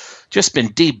just been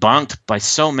debunked by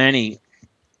so many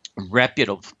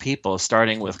reputable people,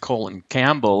 starting with Colin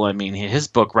Campbell. I mean, his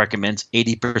book recommends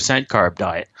 80% carb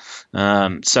diet.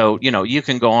 So, you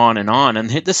can go on. And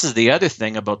this is the other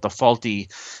thing about the faulty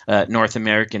North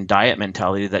American diet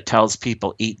mentality that tells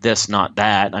people eat this, not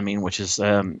that. I mean, which is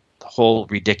the whole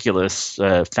ridiculous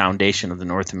foundation of the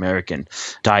North American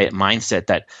diet mindset,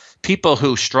 that people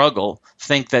who struggle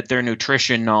think that their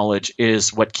nutrition knowledge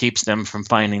is what keeps them from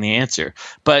finding the answer.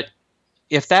 But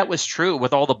if that was true,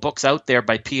 with all the books out there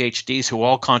by PhDs who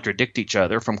all contradict each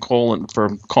other, from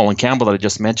Colin Campbell that I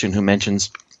just mentioned, who mentions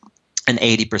an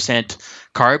 80%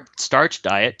 carb starch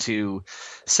diet, to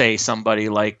say somebody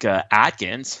like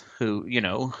Atkins, who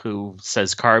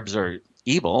says carbs are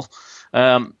evil.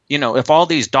 If all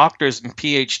these doctors and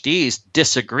PhDs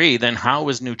disagree, then how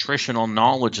is nutritional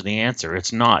knowledge the answer?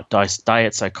 It's not.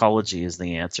 Diet psychology is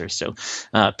the answer. So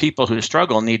people who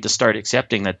struggle need to start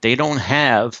accepting that they don't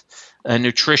have a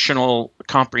nutritional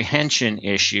comprehension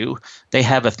issue. They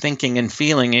have a thinking and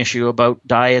feeling issue about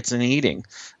diets and eating.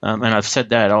 And I've said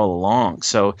that all along.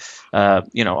 So, a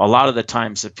lot of the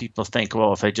times that people think,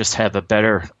 well, if I just have a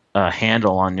better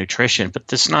handle on nutrition, but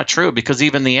that's not true, because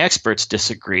even the experts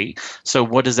disagree. So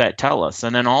what does that tell us?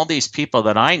 And then all these people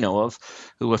that I know of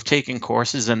who have taken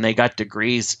courses and they got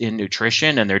degrees in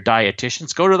nutrition and they're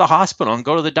dietitians, go to the hospital and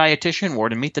go to the dietitian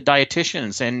ward and meet the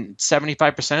dietitians, and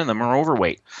 75% of them are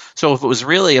overweight. So if it was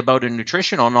really about a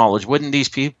nutritional knowledge, wouldn't these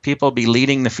people be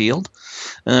leading the field?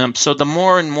 So the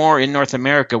more and more in North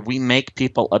America we make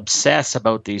people obsess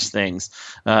about these things,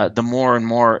 the more and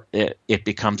more it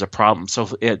becomes a problem. So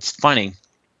it's funny,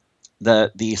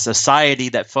 the society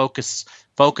that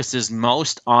focuses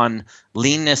most on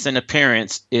leanness and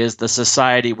appearance is the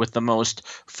society with the most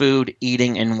food,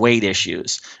 eating, and weight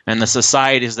issues. And the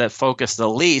societies that focus the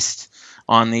least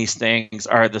on these things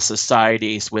are the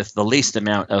societies with the least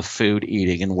amount of food,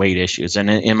 eating, and weight issues. And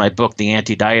in my book, The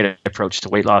Anti-Diet Approach to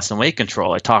Weight Loss and Weight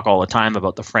Control, I talk all the time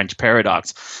about the French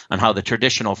paradox, and how the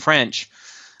traditional French,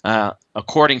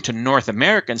 according to North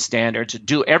American standards,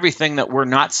 do everything that we're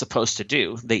not supposed to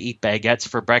do. They eat baguettes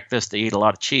for breakfast. They eat a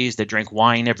lot of cheese. They drink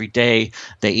wine every day.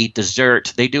 They eat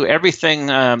dessert. They do everything.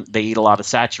 They eat a lot of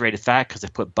saturated fat because they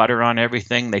put butter on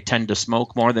everything. They tend to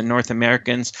smoke more than North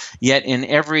Americans. Yet in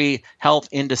every health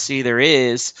indice there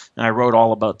is, and I wrote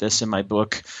all about this in my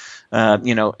book,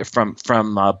 from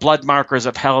blood markers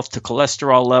of health to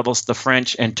cholesterol levels, the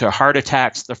French, and to heart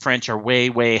attacks, the French are way,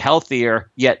 way healthier.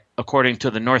 Yet, according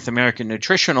to the North American American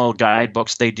nutritional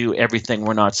guidebooks, they do everything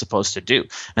we're not supposed to do.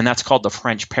 And that's called the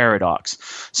French paradox.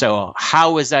 So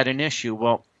how is that an issue?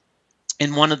 Well,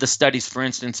 in one of the studies, for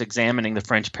instance, examining the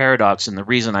French paradox, and the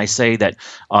reason I say that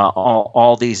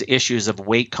all these issues of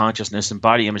weight consciousness and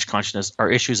body image consciousness are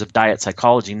issues of diet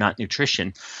psychology, not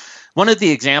nutrition. One of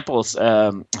the examples,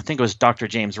 I think it was Dr.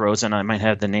 James Rosen. I might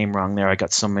have the name wrong there. I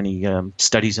got so many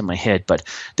studies in my head. But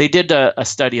they did a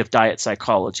study of diet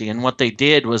psychology. And what they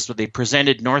did was they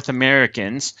presented North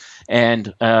Americans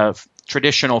and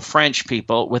traditional French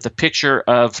people with a picture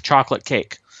of chocolate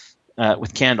cake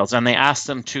with candles. And they asked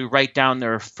them to write down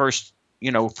their first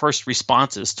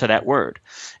responses to that word.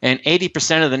 And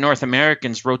 80% of the North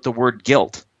Americans wrote the word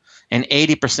guilt. And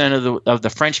 80% of the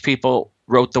French people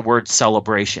wrote the word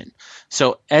celebration.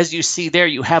 So as you see there,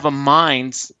 you have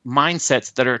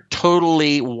mindsets that are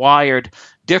totally wired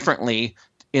differently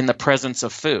in the presence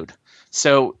of food.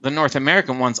 So the North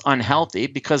American one's unhealthy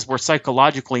because we're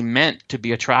psychologically meant to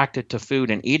be attracted to food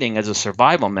and eating as a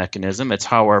survival mechanism. It's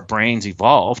how our brains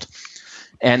evolved.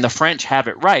 And the French have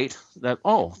it right that,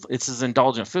 this is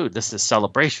indulgent food. This is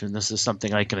celebration. This is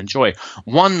something I can enjoy.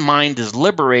 One mind is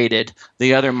liberated.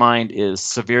 The other mind is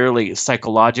severely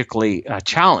psychologically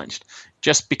challenged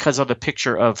just because of a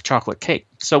picture of chocolate cake.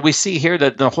 So we see here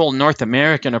that the whole North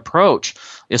American approach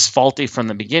is faulty from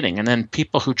the beginning. And then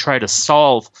people who try to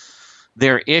solve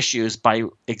their issues by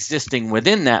existing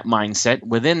within that mindset,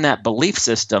 within that belief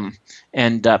system,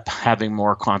 end up having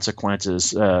more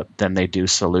consequences than they do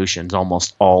solutions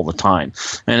almost all the time.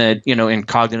 And in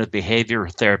cognitive behavior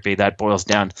therapy, it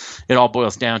all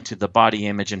boils down to the body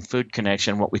image and food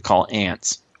connection, what we call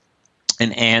ANTS.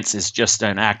 And ANTS is just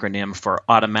an acronym for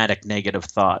automatic negative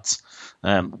thoughts.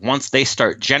 Once they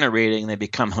start generating, they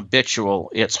become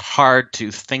habitual. It's hard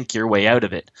to think your way out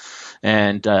of it.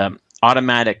 And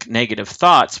automatic negative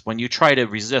thoughts, when you try to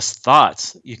resist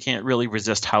thoughts, you can't really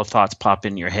resist how thoughts pop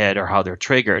in your head or how they're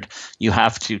triggered. You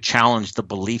have to challenge the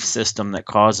belief system that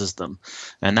causes them.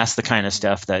 And that's the kind of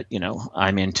stuff that,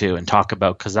 I'm into and talk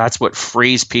about, because that's what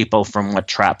frees people from what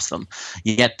traps them.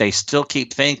 Yet they still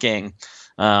keep thinking,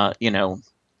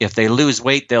 if they lose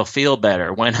weight, they'll feel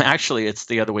better, when actually it's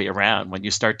the other way around. When you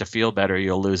start to feel better,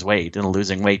 you'll lose weight, and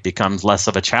losing weight becomes less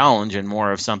of a challenge and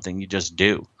more of something you just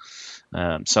do.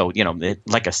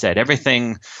 Like I said,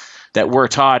 everything that we're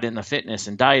taught in the fitness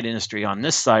and diet industry on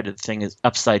this side of the thing is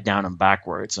upside down and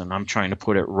backwards. And I'm trying to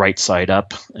put it right side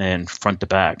up and front to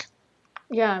back.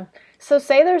 Yeah. So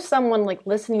say there's someone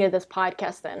listening to this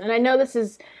podcast then, and I know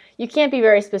you can't be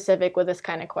very specific with this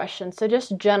kind of question. So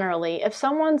just generally, if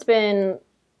someone's been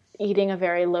eating a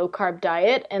very low carb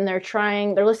diet and they're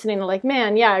listening to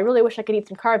man, yeah, I really wish I could eat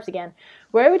some carbs again.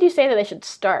 Where would you say that they should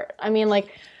start? I mean,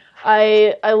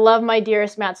 I love my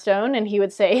dearest Matt Stone, and he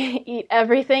would say, eat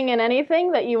everything and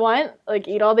anything that you want,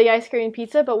 eat all the ice cream and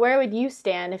pizza. But where would you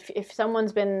stand if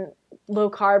someone's been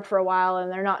low carb for a while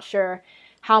and they're not sure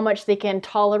how much they can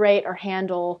tolerate or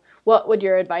handle? What would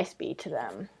your advice be to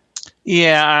them?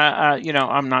 Yeah,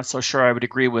 I'm not so sure I would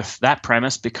agree with that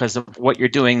premise, because of what you're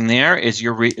doing there is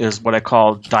is what I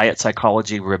call diet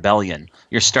psychology rebellion.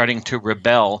 You're starting to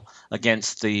rebel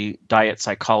against the diet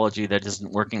psychology that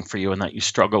isn't working for you and that you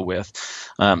struggle with.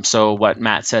 So what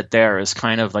Matt said there is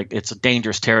kind of it's a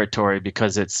dangerous territory,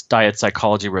 because it's diet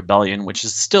psychology rebellion, which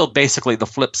is still basically the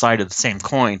flip side of the same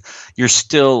coin. You're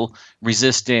still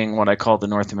resisting what I call the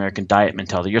North American diet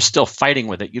mentality. You're still fighting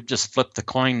with it. You've just flipped the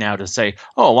coin now to say,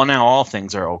 now all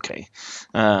things are okay.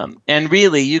 And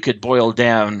really, you could boil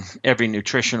down every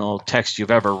nutritional text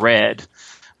you've ever read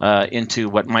into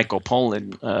what Michael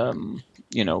Pollan,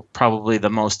 probably the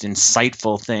most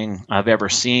insightful thing I've ever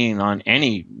seen on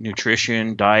any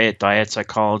nutrition, diet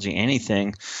psychology,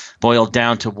 anything, boiled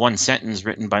down to one sentence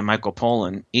written by Michael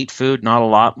Pollan: eat food, not a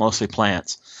lot, mostly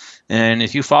plants. And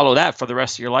if you follow that for the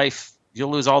rest of your life,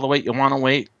 you'll lose all the weight you want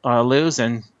to lose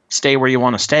and stay where you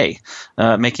want to stay.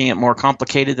 Making it more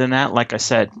complicated than that, like I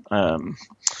said,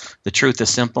 the truth is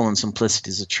simple and simplicity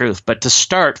is the truth. But to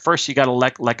start, first you got to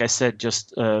like I said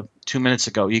just 2 minutes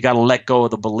ago, you got to let go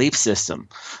of the belief system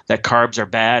that carbs are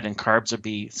bad and carbs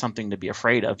are something to be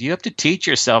afraid of. You have to teach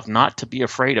yourself not to be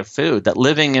afraid of food. That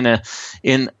living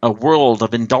in a world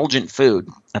of indulgent food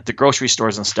at the grocery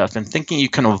stores and stuff, and thinking you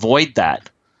can avoid that,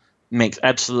 makes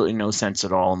absolutely no sense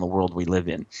at all in the world we live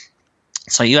in.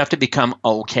 So you have to become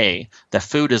okay that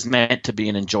food is meant to be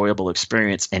an enjoyable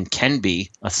experience and can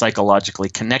be a psychologically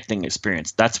connecting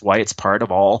experience. That's why it's part of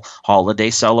all holiday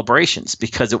celebrations,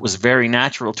 because it was very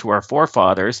natural to our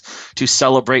forefathers to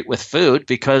celebrate with food,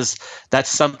 because that's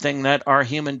something that our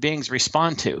human beings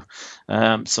respond to.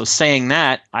 So saying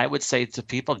that, I would say to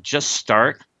people, just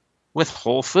start with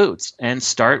whole foods and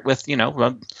start with,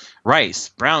 rice,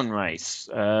 brown rice,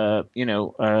 whole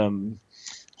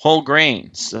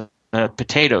grains,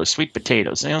 potatoes, sweet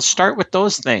potatoes. Start with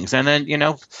those things, and then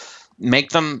make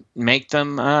them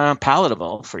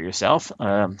palatable for yourself.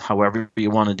 However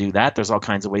you want to do that, there's all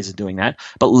kinds of ways of doing that.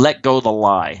 But let go of the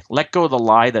lie. Let go of the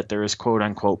lie that there is quote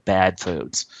unquote bad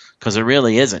foods, because it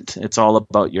really isn't. It's all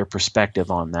about your perspective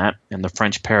on that, and the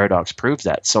French paradox proves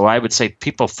that. So I would say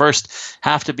people first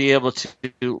have to be able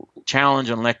to challenge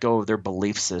and let go of their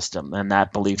belief system, and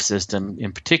that belief system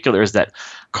in particular is that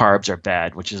carbs are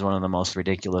bad, which is one of the most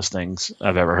ridiculous things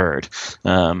I've ever heard.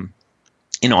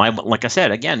 Like I said,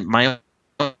 again, my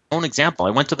own example. I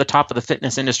went to the top of the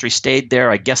fitness industry, stayed there.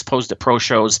 I guest posed at pro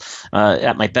shows.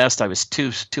 At my best, I was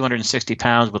 260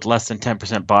 pounds with less than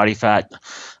 10% body fat,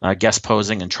 guest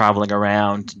posing and traveling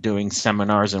around, doing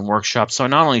seminars and workshops. So I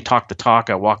not only talked the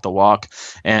talk, I walked the walk.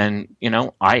 And,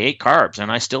 I ate carbs,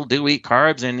 and I still do eat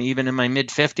carbs. And even in my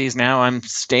mid-50s now, I'm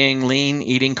staying lean,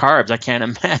 eating carbs. I can't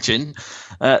imagine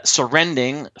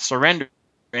surrendering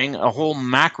a whole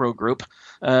macro group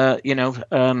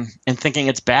and thinking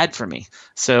it's bad for me.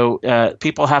 So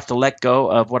people have to let go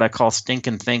of what I call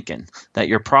stinking thinking, that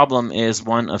your problem is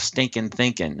one of stinking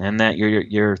thinking, and that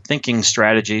your thinking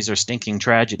strategies are stinking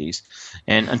tragedies.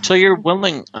 And until you're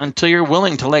willing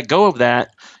to let go of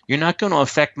that, you're not going to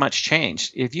affect much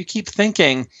change. If you keep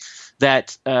thinking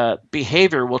that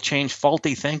behavior will change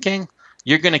faulty thinking,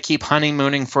 you're going to keep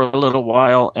honeymooning for a little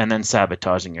while and then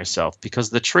sabotaging yourself, because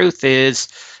the truth is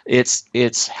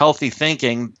it's healthy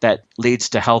thinking that leads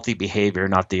to healthy behavior,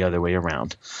 not the other way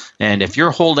around. And if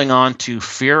you're holding on to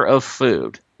fear of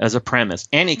food as a premise,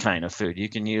 any kind of food, you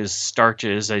can use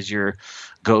starches as your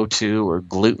go-to or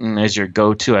gluten as your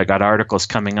go-to. I got articles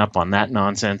coming up on that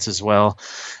nonsense as well.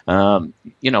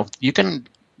 You can,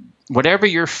 whatever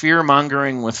you're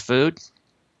fear-mongering with food,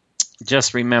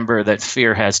 just remember that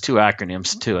fear has two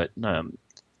acronyms to it.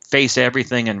 Face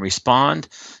everything and respond,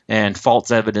 and false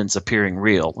evidence appearing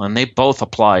real. And they both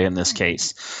apply in this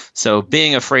case. So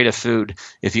being afraid of food,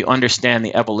 if you understand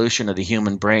the evolution of the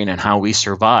human brain and how we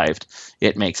survived,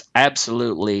 it makes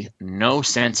absolutely no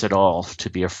sense at all to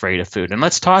be afraid of food. And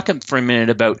let's talk for a minute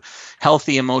about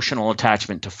healthy emotional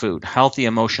attachment to food. Healthy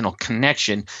emotional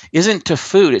connection isn't to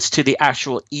food, it's to the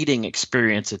actual eating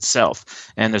experience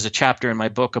itself. And there's a chapter in my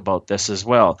book about this as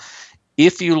well.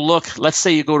 If you look, let's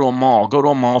say you go to a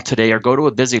mall today, or go to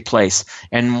a busy place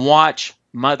and watch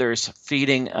mothers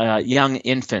feeding young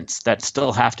infants that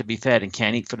still have to be fed and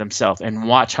can't eat for themselves, and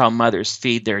watch how mothers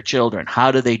feed their children.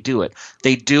 How do they do it?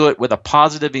 They do it with a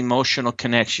positive emotional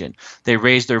connection. They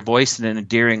raise their voice in an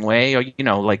endearing way, or,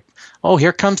 like, oh,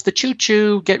 here comes the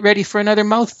choo-choo, get ready for another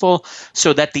mouthful,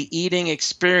 so that the eating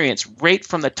experience right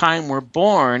from the time we're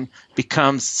born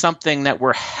becomes something that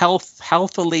we're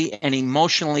healthily and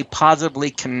emotionally positively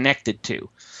connected to.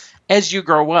 As you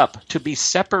grow up, to be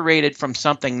separated from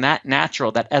something that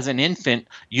natural, that as an infant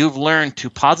you've learned to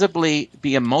positively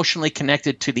be emotionally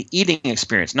connected to the eating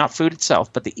experience, not food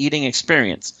itself, but the eating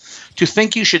experience. To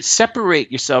think you should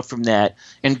separate yourself from that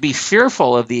and be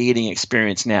fearful of the eating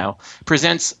experience now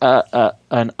presents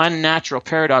an unnatural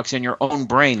paradox in your own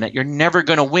brain that you're never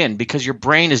going to win, because your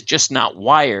brain is just not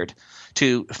wired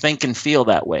to think and feel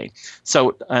that way.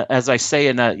 So as I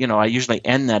say, I usually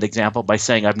end that example by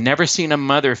saying, I've never seen a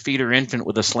mother feed her infant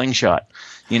with a slingshot.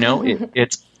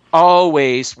 It's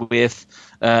always with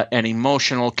an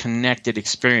emotional connected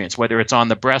experience, whether it's on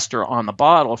the breast or on the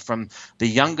bottle. From the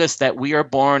youngest that we are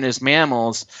born as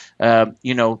mammals,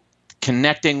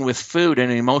 connecting with food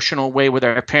in an emotional way with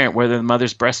our parent, whether the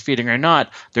mother's breastfeeding or not,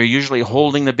 they're usually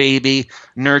holding the baby,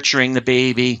 nurturing the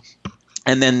baby,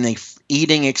 and then the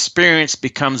eating experience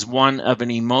becomes one of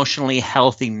an emotionally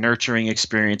healthy, nurturing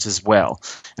experience as well.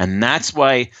 And that's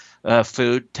why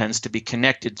food tends to be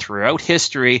connected throughout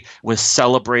history with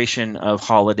celebration of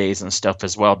holidays and stuff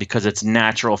as well, because it's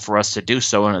natural for us to do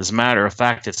so. And as a matter of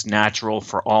fact, it's natural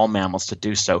for all mammals to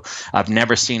do so. I've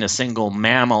never seen a single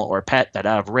mammal or pet that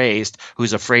I've raised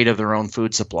who's afraid of their own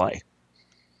food supply.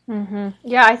 Mm-hmm.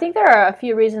 Yeah, I think there are a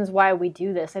few reasons why we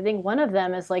do this. I think one of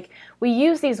them is we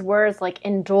use these words like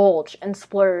indulge and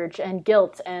splurge and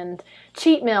guilt and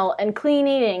cheat meal and clean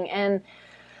eating. And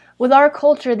with our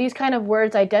culture, these kind of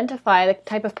words identify the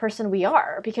type of person we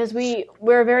are, because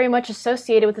we're very much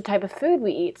associated with the type of food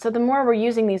we eat. So the more we're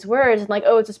using these words, like,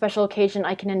 oh, it's a special occasion,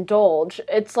 I can indulge,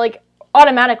 it's like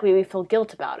automatically we feel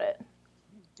guilt about it.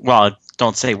 Well,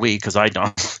 don't say we, because I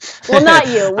don't. Well, not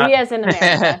you. We as in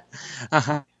America.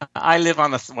 I live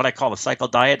on what I call a cycle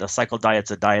diet. A cycle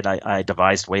diet's a diet I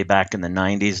devised way back in the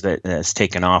 90s that has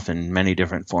taken off in many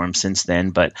different forms since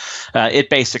then. But it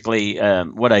basically,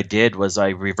 what I did was I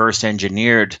reverse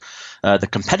engineered the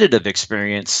competitive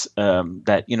experience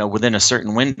that, within a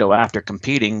certain window after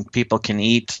competing, people can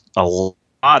eat a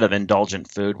lot of indulgent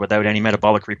food without any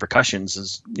metabolic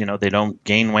repercussions. They don't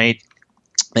gain weight.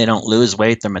 They don't lose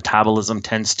weight. Their metabolism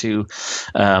tends to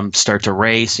start to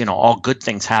race. All good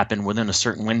things happen within a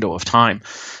certain window of time.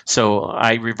 So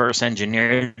I reverse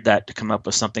engineered that to come up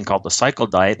with something called the cycle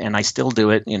diet, and I still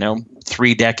do it,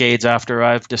 3 decades after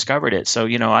I've discovered it. So,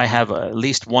 I have at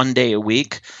least one day a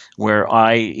week where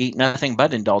I eat nothing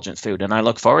but indulgent food, and I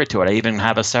look forward to it. I even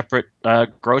have a separate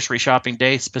grocery shopping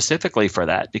day specifically for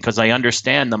that, because I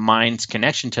understand the mind's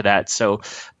connection to that. So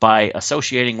by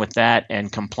associating with that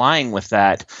and complying with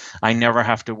that, I never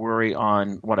have to worry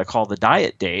on what I call the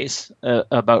diet days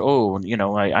about,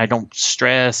 I don't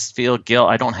stress, feel guilt.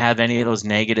 I don't have any of those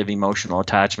negative emotional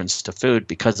attachments to food,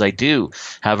 because I do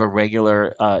have a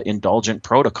regular indulgent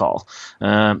protocol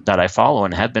that I follow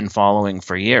and have been following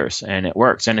for years, and it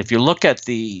works. And if you look at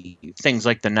the things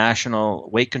like the National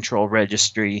Weight Control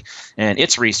Registry and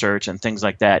its research and things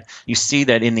like that, you see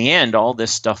that in the end, all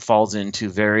this stuff falls into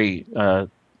very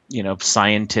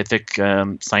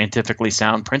scientifically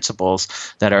sound principles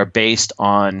that are based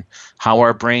on how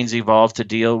our brains evolved to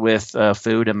deal with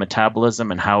food and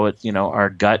metabolism, and how our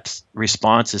gut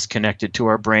response is connected to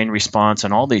our brain response,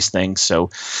 and all these things. So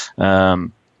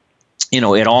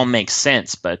it all makes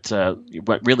sense, but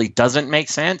what really doesn't make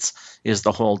sense is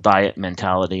the whole diet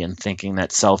mentality and thinking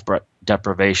that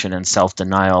self-deprivation and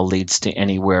self-denial leads to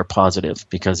anywhere positive,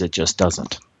 because it just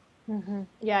doesn't. Mm-hmm.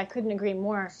 Yeah, I couldn't agree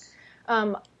more.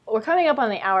 We're coming up on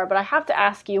the hour, but I have to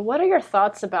ask you, what are your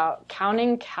thoughts about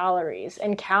counting calories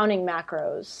and counting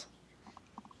macros?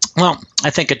 Well,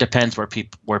 I think it depends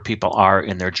where people are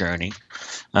in their journey.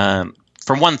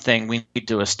 For one thing, we need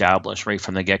to establish right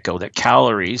from the get-go that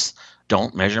calories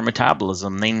don't measure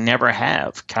metabolism. They never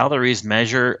have. Calories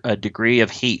measure a degree of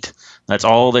heat. That's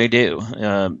all they do.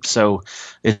 So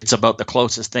it's about the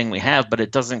closest thing we have, but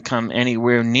it doesn't come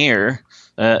anywhere near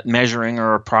measuring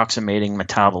or approximating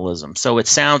metabolism. So it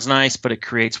sounds nice, but it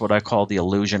creates what I call the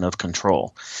illusion of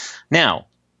control. Now,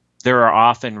 there are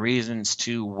often reasons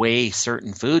to weigh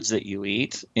certain foods that you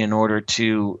eat in order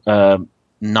to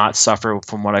not suffer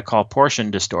from what I call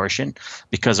portion distortion,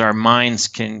 because our minds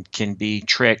can be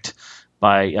tricked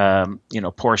by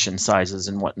portion sizes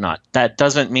and whatnot. That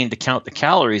doesn't mean to count the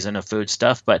calories in a food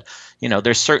stuff, but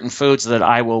there's certain foods that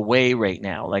I will weigh right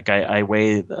now. Like I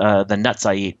weigh the nuts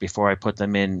I eat before I put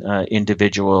them in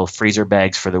individual freezer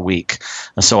bags for the week.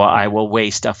 So I will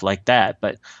weigh stuff like that,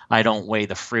 but I don't weigh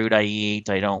the fruit I eat.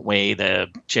 I don't weigh the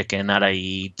chicken that I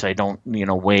eat. I don't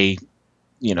weigh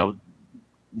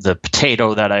the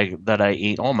potato that I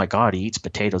eat. Oh my God, he eats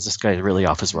potatoes. This guy is really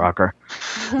off his rocker.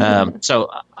 So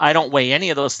I don't weigh any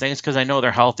of those things, because I know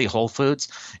they're healthy, whole foods,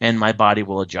 and my body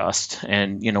will adjust.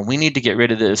 And we need to get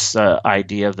rid of this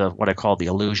idea of what I call the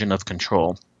illusion of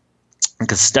control,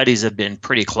 because studies have been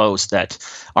pretty close that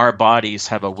our bodies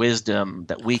have a wisdom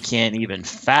that we can't even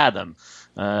fathom,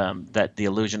 that the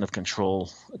illusion of control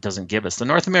doesn't give us. The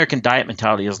North American diet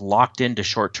mentality is locked into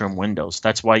short-term windows.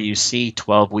 That's why you see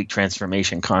 12-week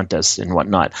transformation contests and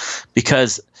whatnot,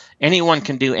 because anyone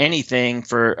can do anything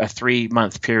for a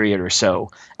 3-month period or so.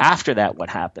 After that, what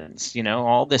happens?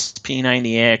 All this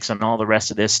P90X and all the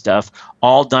rest of this stuff,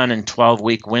 all done in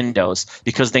 12-week windows,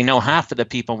 because they know half of the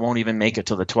people won't even make it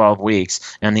to the 12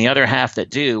 weeks. And the other half that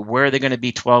do, where are they going to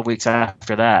be 12 weeks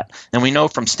after that? And we know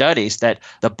from studies that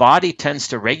the body tends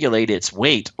to regulate its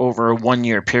weight over a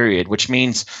 1-year period, which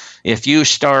means if you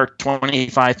start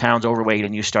 25 pounds overweight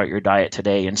and you start your diet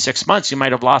today, in 6 months, you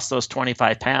might have lost those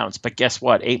 25 pounds. But guess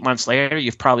what? 8 months later,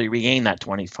 you've probably regained that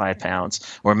 25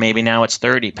 pounds, or maybe now it's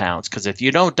 30 pounds. Because if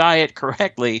you don't diet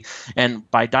correctly, and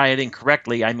by dieting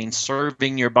correctly, I mean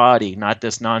serving your body, not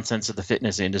this nonsense of the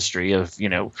fitness industry of,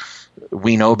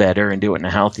 we know better and do it in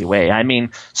a healthy way. I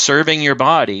mean, serving your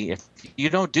body. If you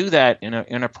don't do that in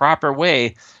a proper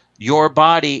way, your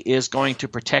body is going to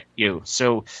protect you.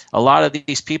 So a lot of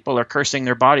these people are cursing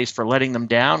their bodies for letting them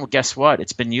down. Well, guess what?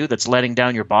 It's been you that's letting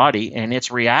down your body, and it's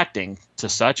reacting to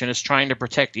such, and it's trying to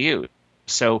protect you.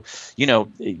 So,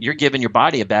 you're giving your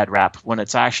body a bad rap when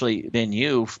it's actually been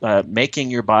you making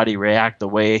your body react the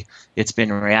way it's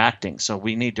been reacting. So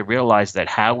we need to realize that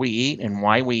how we eat and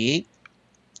why we eat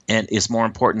and is more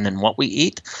important than what we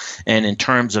eat. And in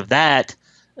terms of that,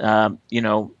 how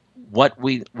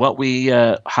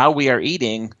we are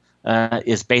eating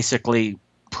is basically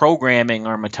programming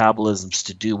our metabolisms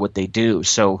to do what they do.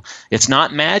 So it's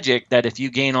not magic that if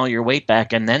you gain all your weight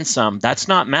back and then some, that's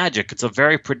not magic. It's a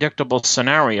very predictable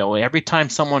scenario. Every time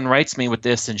someone writes me with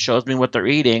this and shows me what they're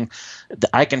eating,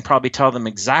 I can probably tell them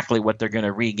exactly what they're going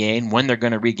to regain, when they're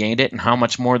going to regain it, and how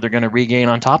much more they're going to regain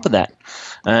on top of that.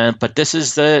 But this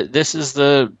is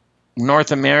the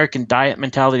North American diet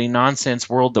mentality nonsense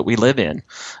world that we live in,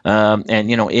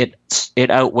 and it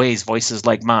outweighs voices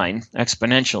like mine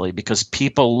exponentially, because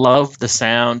people love the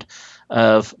sound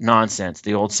of nonsense.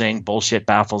 The old saying, bullshit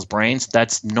baffles brains.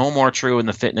 That's no more true in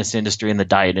the fitness industry and the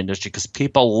diet industry, because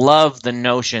people love the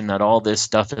notion that all this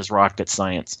stuff is rocket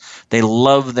science. They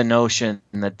love the notion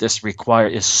that this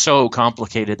is so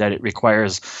complicated that it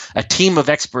requires a team of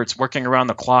experts working around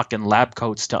the clock in lab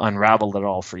coats to unravel it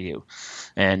all for you.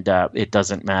 And it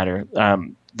doesn't matter.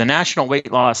 The national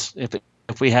weight loss,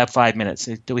 if we have 5 minutes,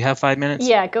 do we have 5 minutes?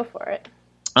 Yeah, go for it.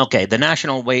 Okay, the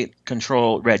National Weight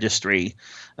Control Registry,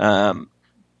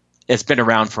 it's been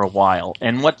around for a while.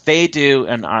 And what they do,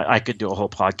 and I could do a whole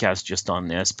podcast just on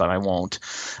this, but I won't.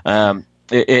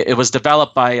 It was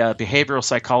developed by a behavioral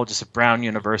psychologist at Brown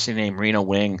University named Rena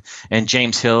Wing, and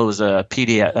James Hill is a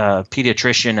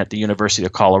pediatrician at the University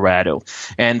of Colorado.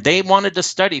 And they wanted to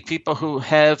study people who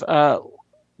have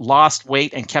lost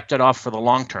weight and kept it off for the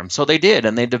long term. So they did,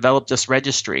 and they developed this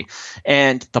registry.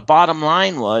 And the bottom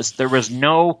line was there was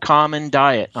no common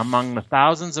diet among the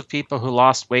thousands of people who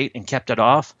lost weight and kept it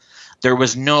off. There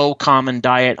was no common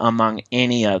diet among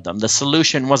any of them. The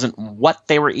solution wasn't what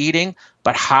they were eating,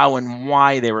 but how and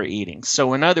why they were eating.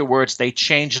 So in other words, they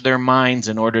changed their minds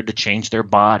in order to change their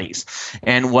bodies.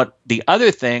 And what the other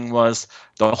thing was,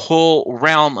 the whole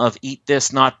realm of eat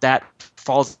this, not that,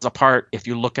 falls apart if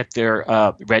you look at their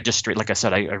registry. Like I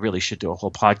said, I really should do a whole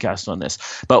podcast on this.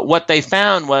 But what they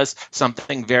found was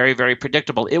something very, very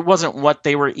predictable. It wasn't what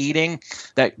they were eating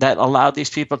that allowed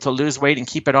these people to lose weight and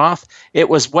keep it off. It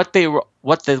was the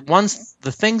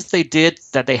things they did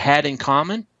that they had in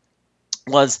common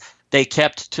was they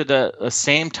kept to the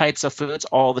same types of foods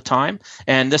all the time.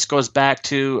 And this goes back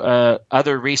to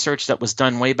other research that was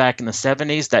done way back in the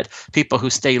 70s, that people who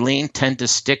stay lean tend to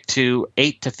stick to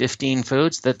 8 to 15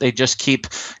 foods that they just keep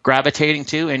gravitating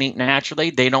to and eat naturally.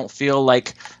 They don't feel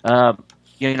like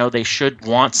they should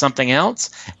want something else.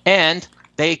 And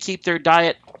they keep their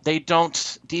diet. They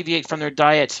don't deviate from their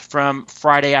diet from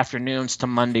Friday afternoons to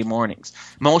Monday mornings.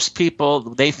 Most people,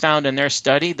 they found in their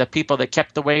study, the people that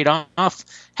kept the weight off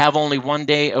have only one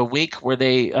day a week where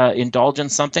they indulge in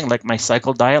something like my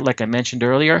cycle diet, like I mentioned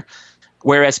earlier.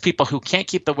 Whereas people who can't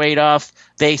keep the weight off,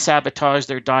 they sabotage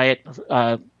their diet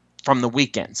from the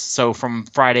weekends. So from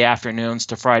Friday afternoons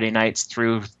to Friday nights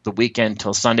through the weekend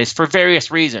till Sundays for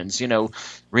various reasons,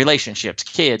 relationships,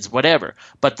 kids, whatever.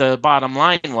 But the bottom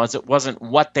line was it wasn't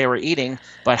what they were eating,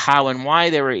 but how and why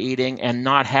they were eating, and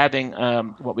not having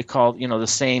what we call, the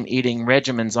same eating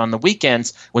regimens on the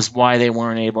weekends was why they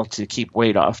weren't able to keep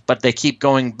weight off. But they keep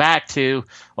going back to,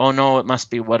 oh no, it must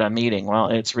be what I'm eating. Well,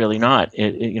 it's really not.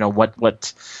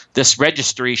 What this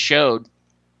registry showed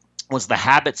was the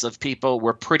habits of people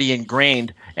were pretty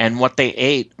ingrained, and what they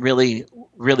ate really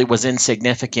was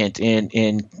insignificant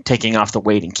in taking off the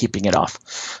weight and keeping it off.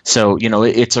 So,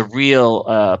 it's a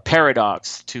real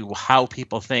paradox to how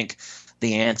people think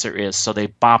the answer is. So they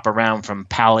bop around from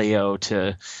paleo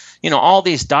to, all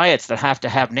these diets that have to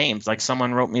have names. Like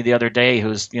someone wrote me the other day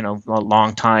who's, a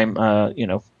long time,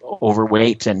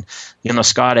 overweight, and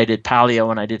Scott, I did paleo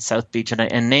and I did South Beach,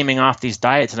 and naming off these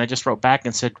diets, and I just wrote back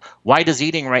and said, why does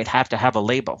eating right have to have a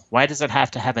label? Why does it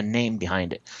have to have a name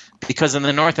behind it? Because in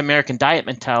the North American diet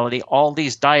mentality, all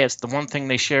these diets, the one thing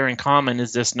they share in common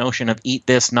is this notion of eat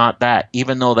this, not that,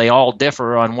 even though they all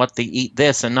differ on what the eat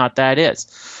this and not that is.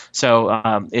 So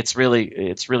it's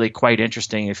really quite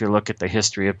interesting if you look at the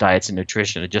history of diets and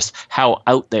nutrition, and just how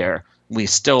out there we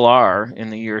still are in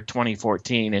the year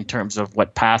 2014 in terms of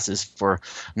what passes for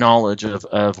knowledge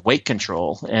of weight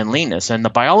control and leanness. And the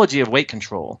biology of weight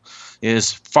control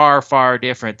is far, far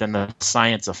different than the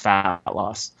science of fat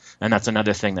loss. And that's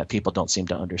another thing that people don't seem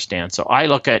to understand. So I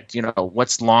look at,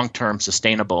 what's long-term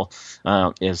sustainable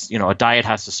is, a diet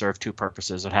has to serve two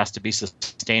purposes. It has to be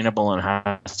sustainable and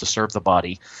has to serve the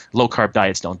body. Low-carb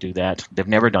diets don't do that. They've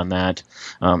never done that.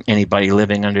 Anybody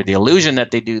living under the illusion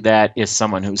that they do that is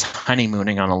someone who's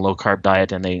honeymooning on a low-carb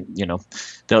diet, and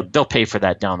they'll pay for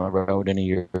that down the road in a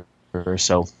year or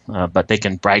so. But they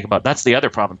can brag about. That's the other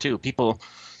problem too. People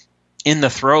in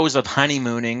the throes of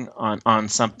honeymooning on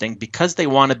something, because they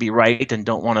want to be right and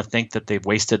don't want to think that they've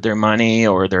wasted their money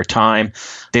or their time,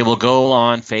 they will go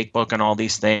on Facebook and all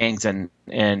these things and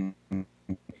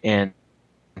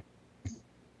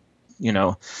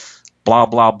blah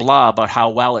blah blah about how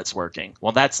well it's working.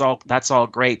 Well, that's all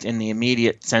great in the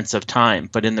immediate sense of time,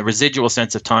 but in the residual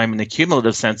sense of time and the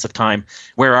cumulative sense of time,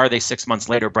 where are they 6 months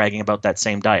later bragging about that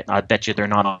same diet? I bet you they're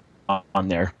not on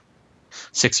there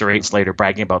 6 or 8 months later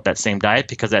bragging about that same diet,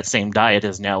 because that same diet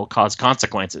has now caused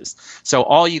consequences. So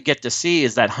all you get to see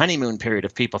is that honeymoon period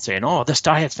of people saying, oh, this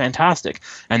diet's fantastic.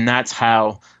 And that's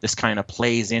how this kind of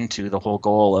plays into the whole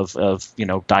goal of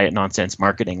diet nonsense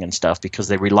marketing and stuff, because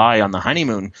they rely on the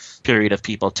honeymoon period of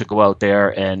people to go out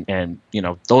there and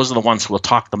those are the ones who will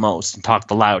talk the most and talk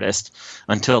the loudest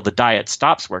until the diet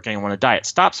stops working. And when a diet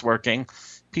stops working,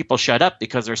 people shut up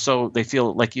because they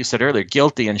feel, like you said earlier,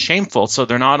 guilty and shameful. So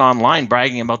they're not online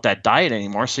bragging about that diet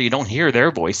anymore. So you don't hear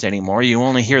their voice anymore. You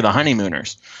only hear the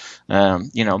honeymooners. When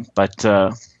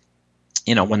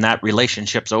that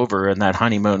relationship's over and that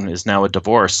honeymoon is now a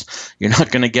divorce, you're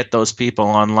not going to get those people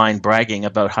online bragging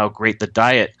about how great the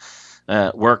diet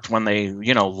worked when they,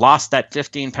 lost that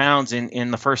 15 pounds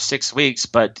in the first 6 weeks.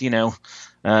 But,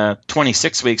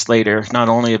 26 weeks later, not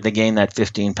only have they gained that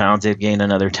 15 pounds, they've gained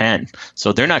another 10.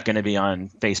 So they're not going to be on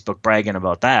Facebook bragging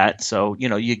about that. So,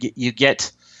 you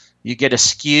get a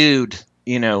skewed,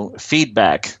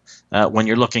 feedback when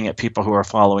you're looking at people who are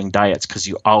following diets, because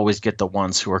you always get the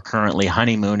ones who are currently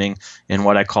honeymooning in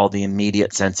what I call the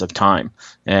immediate sense of time.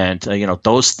 And,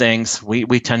 those things,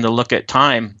 we tend to look at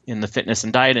time in the fitness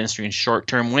and diet industry in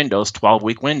short-term windows,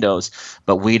 12-week windows,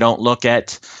 but we don't look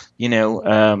at,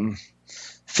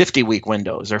 50-week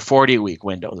windows or 40-week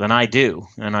windows, and I do,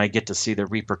 and I get to see the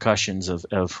repercussions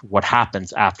of what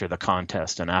happens after the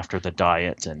contest and after the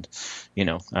diet, and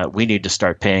we need to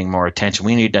start paying more attention.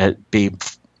 We need to be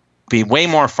way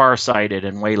more farsighted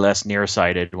and way less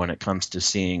nearsighted when it comes to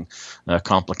seeing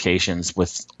complications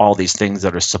with all these things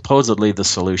that are supposedly the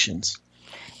solutions.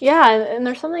 Yeah, and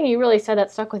there's something you really said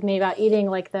that stuck with me about eating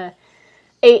like the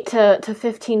 8 to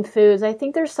 15 foods. I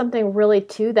think there's something really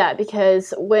to that,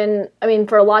 because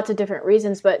for lots of different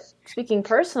reasons, but speaking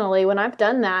personally, when I've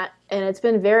done that and it's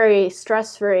been very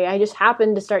stress-free, I just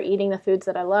happen to start eating the foods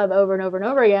that I love over and over and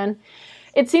over again.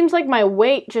 It seems like my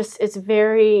weight it's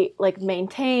very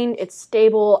maintained, it's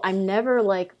stable. I'm never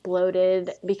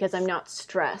bloated because I'm not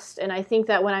stressed. And I think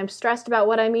that when I'm stressed about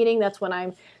what I'm eating, that's when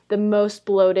I'm the most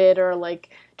bloated or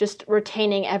just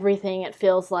retaining everything, it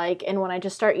feels like. And when I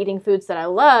just start eating foods that I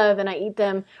love and I eat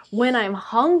them when I'm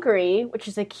hungry, which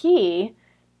is a key,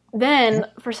 then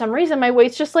for some reason my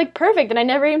weight's just perfect and I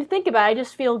never even think about it. I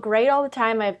just feel great all the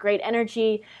time. I have great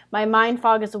energy. My mind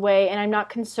fog is away and I'm not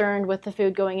concerned with the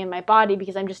food going in my body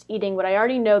because I'm just eating what I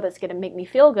already know that's going to make me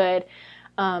feel good.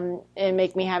 And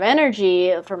make me have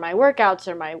energy for my workouts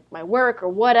or my work or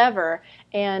whatever.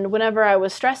 And whenever I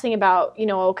was stressing about,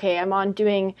 okay, I'm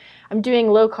doing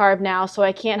low carb now, so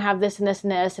I can't have this and this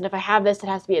and this, and if I have this, it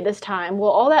has to be at this time. Well,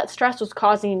 all that stress was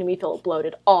causing me to feel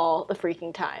bloated all the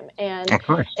freaking time. And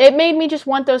it made me just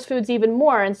want those foods even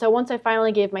more. And so once I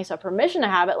finally gave myself permission to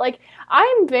have it,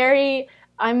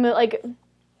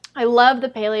 I love the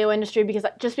paleo industry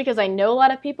because I know a lot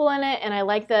of people in it, and I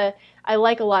like a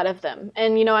lot of them.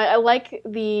 And I like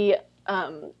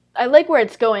I like where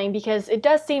it's going, because it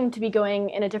does seem to be going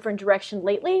in a different direction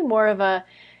lately, more of a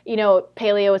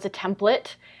paleo as a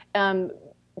template.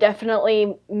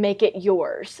 Definitely make it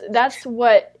yours. That's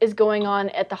what is going on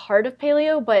at the heart of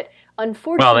paleo, but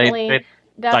unfortunately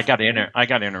I got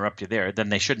to interrupt you there. Then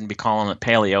they shouldn't be calling it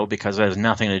paleo, because it has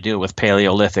nothing to do with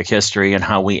Paleolithic history and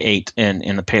how we ate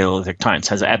in the Paleolithic times. It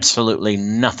has absolutely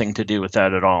nothing to do with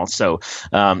that at all. So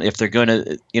if they're going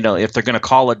to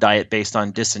call a diet based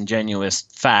on disingenuous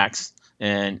facts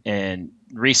and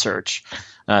research,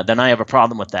 then I have a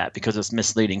problem with that, because it's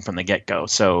misleading from the get-go.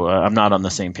 So I'm not on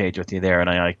the same page with you there, and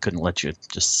I couldn't let you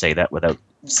just say that without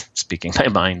speaking my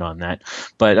mind on that.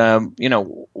 But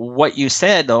what you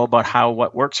said though about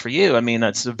what works for you,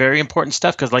 that's very important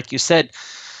stuff, because like you said,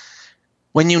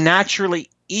 when you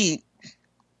naturally eat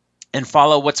and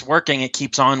follow what's working, it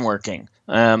keeps on working.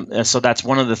 So that's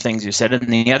one of the things you said. And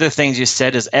the other things you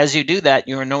said is, as you do that,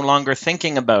 you're no longer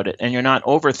thinking about it and you're not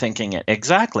overthinking it.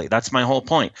 Exactly. That's my whole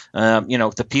point.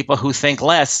 The people who think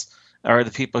less are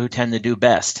the people who tend to do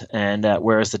best. And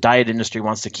whereas the diet industry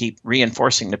wants to keep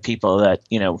reinforcing to people that,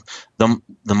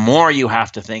 the more you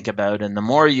have to think about and the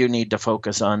more you need to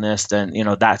focus on this, then,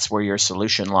 that's where your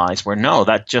solution lies. Where no,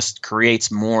 that just creates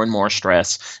more and more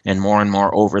stress and more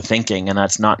overthinking. And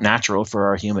that's not natural for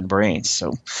our human brains.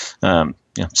 So,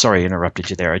 sorry I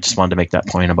interrupted you there. I just wanted to make that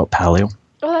point about paleo.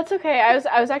 Well, that's okay. I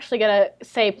was actually going to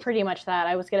say pretty much that.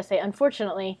 I was going to say,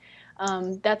 unfortunately,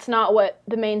 That's not what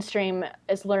the mainstream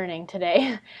is learning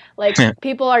today. Like,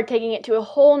 people are taking it to a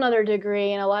whole nother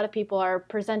degree, and a lot of people are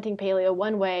presenting paleo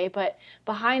one way, but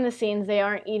behind the scenes, they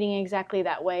aren't eating exactly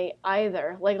that way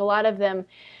either. Like, a lot of them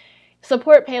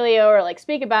support paleo or like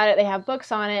speak about it, they have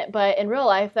books on it, but in real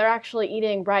life they're actually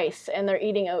eating rice and they're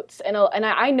eating oats, and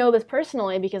I know this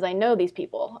personally because I know these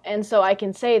people, and so I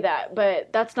can say that,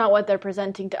 but that's not what they're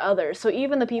presenting to others. So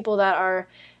even the people that are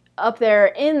up there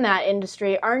in that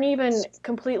industry aren't even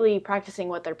completely practicing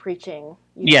what they're preaching.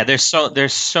 Yeah, there's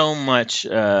so much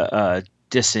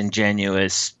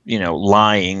disingenuous,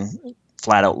 lying,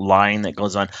 flat out lying that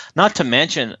goes on. Not to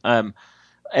mention,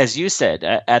 as you said,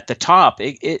 at the top,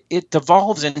 it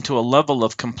devolves into a level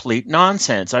of complete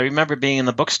nonsense. I remember being in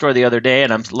the bookstore the other day,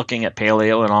 and I'm looking at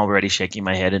paleo and already shaking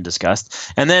my head in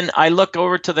disgust. And then I look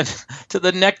over to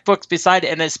the next books beside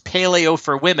it, and it's paleo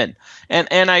for women.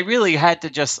 And I really had to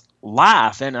just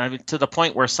laugh, and to the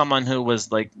point where someone who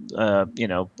was like,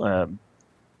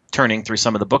 turning through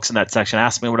some of the books in that section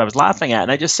asked me what I was laughing at,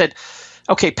 and I just said,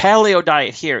 okay, paleo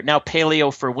diet here, now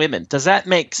paleo for women. Does that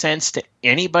make sense to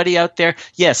anybody out there?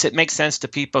 Yes, it makes sense to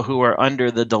people who are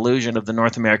under the delusion of the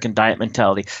North American diet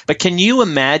mentality. But can you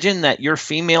imagine that your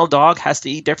female dog has to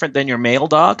eat different than your male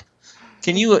dog?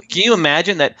 Can you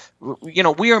imagine that,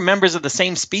 we are members of the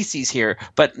same species here,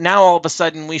 but now all of a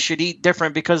sudden we should eat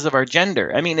different because of our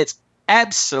gender? I mean, it's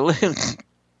absolute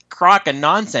crock and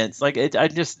nonsense. Like,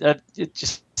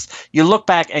 you look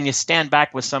back and you stand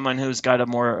back with someone who's got a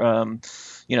more,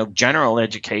 general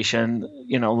education,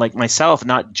 like myself,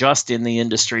 not just in the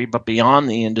industry, but beyond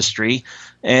the industry.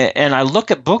 And I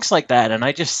look at books like that and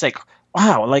I just say,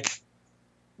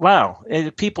 wow,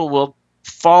 people will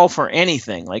fall for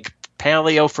anything. Like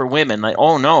paleo for women, like,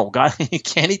 oh no, God, you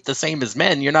can't eat the same as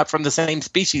men. You're not from the same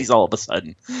species all of a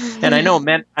sudden. And I know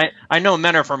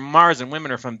men are from Mars and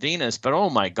women are from Venus, but oh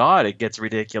my God, it gets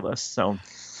ridiculous. So,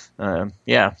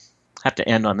 have to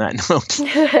end on that note.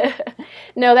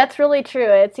 No, that's really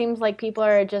true. It seems like people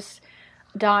are just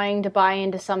dying to buy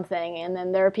into something, and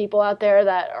then there are people out there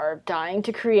that are dying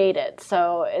to create it.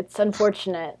 So it's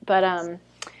unfortunate. But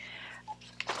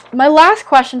my last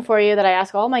question for you that I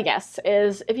ask all my guests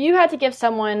is, if you had to give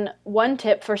someone one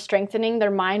tip for strengthening their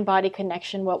mind-body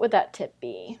connection, what would that tip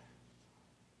be?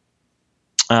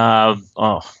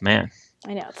 Oh, man.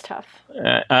 I know it's tough.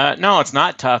 No, it's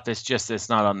not tough. It's just it's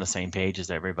not on the same page as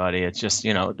everybody. It's just,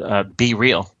 be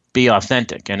real, be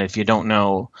authentic. And if you don't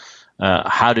know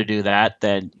how to do that,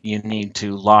 then you need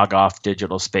to log off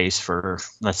digital space for,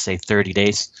 let's say, 30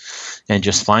 days and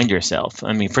just find yourself.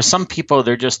 I mean, for some people,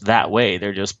 they're just that way.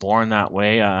 They're just born that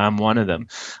way. I'm one of them.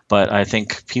 But I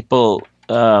think people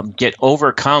get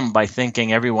overcome by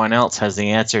thinking everyone else has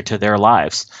the answer to their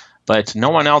lives. But no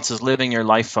one else is living your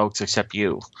life, folks, except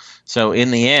you. So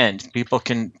in the end, people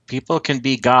can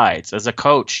be guides. As a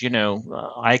coach,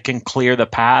 I can clear the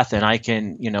path and I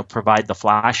can, provide the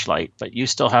flashlight, but you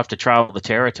still have to travel the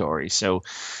territory. So,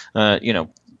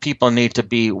 people need to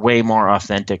be way more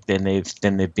authentic than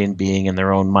they've been being in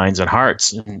their own minds and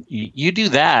hearts. And you do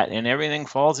that and everything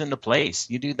falls into place.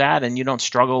 You do that and you don't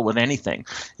struggle with anything.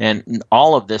 And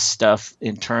all of this stuff,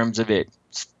 in terms of it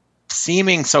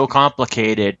seeming so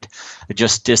complicated, it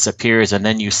just disappears, and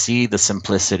then you see the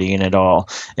simplicity in it all.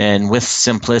 And with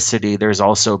simplicity, there's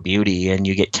also beauty, and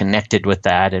you get connected with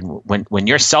that. And when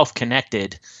you're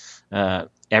self-connected,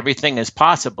 everything is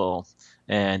possible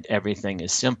and everything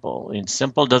is simple. And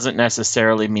simple doesn't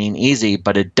necessarily mean easy,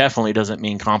 but it definitely doesn't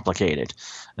mean complicated.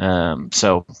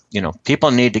 So, people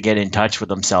need to get in touch with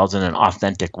themselves in an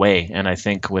authentic way. And I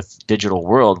think with digital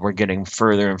world, we're getting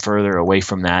further and further away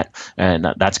from that. And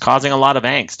that's causing a lot of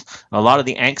angst. A lot of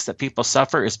the angst that people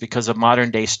suffer is because of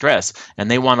modern day stress. And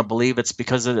they want to believe it's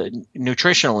because of the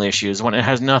nutritional issues, when it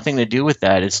has nothing to do with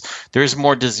that. There's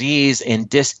more disease and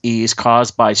dis-ease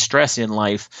caused by stress in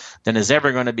life than is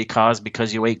ever going to be caused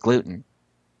because you ate gluten.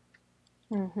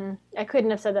 Mm-hmm. I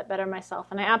couldn't have said that better myself.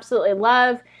 And I absolutely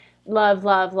love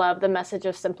the message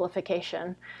of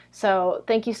simplification. So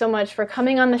thank you so much for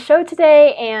coming on the show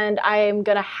today, and I'm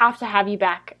going to have you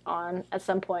back on at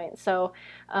some point. So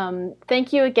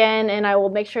thank you again, and I will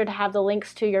make sure to have the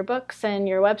links to your books and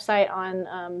your website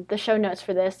on the show notes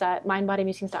for this at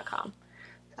mindbodymusings.com.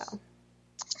 So.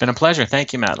 It's been a pleasure.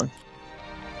 Thank you, Madeline.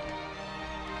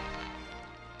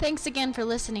 Thanks again for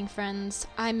listening, friends.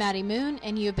 I'm Maddie Moon,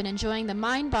 and you have been enjoying the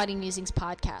Mind Body Musings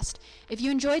podcast. If you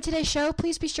enjoyed today's show,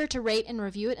 please be sure to rate and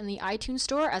review it in the iTunes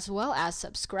store, as well as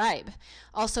subscribe.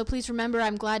 Also, please remember,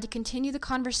 I'm glad to continue the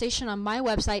conversation on my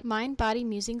website,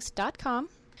 mindbodymusings.com,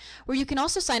 where you can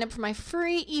also sign up for my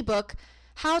free ebook,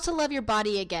 How to Love Your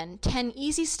Body Again, 10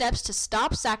 Easy Steps to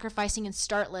Stop Sacrificing and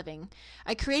Start Living.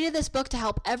 I created this book to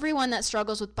help everyone that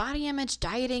struggles with body image,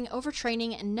 dieting,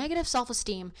 overtraining, and negative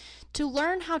self-esteem to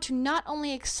learn how to not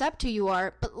only accept who you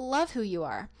are, but love who you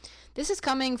are. This is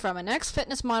coming from an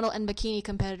ex-fitness model and bikini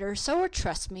competitor, so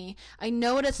trust me, I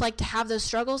know what it's like to have those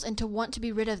struggles and to want to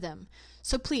be rid of them.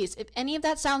 So please, if any of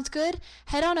that sounds good,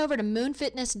 head on over to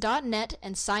moonfitness.net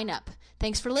and sign up.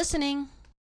 Thanks for listening.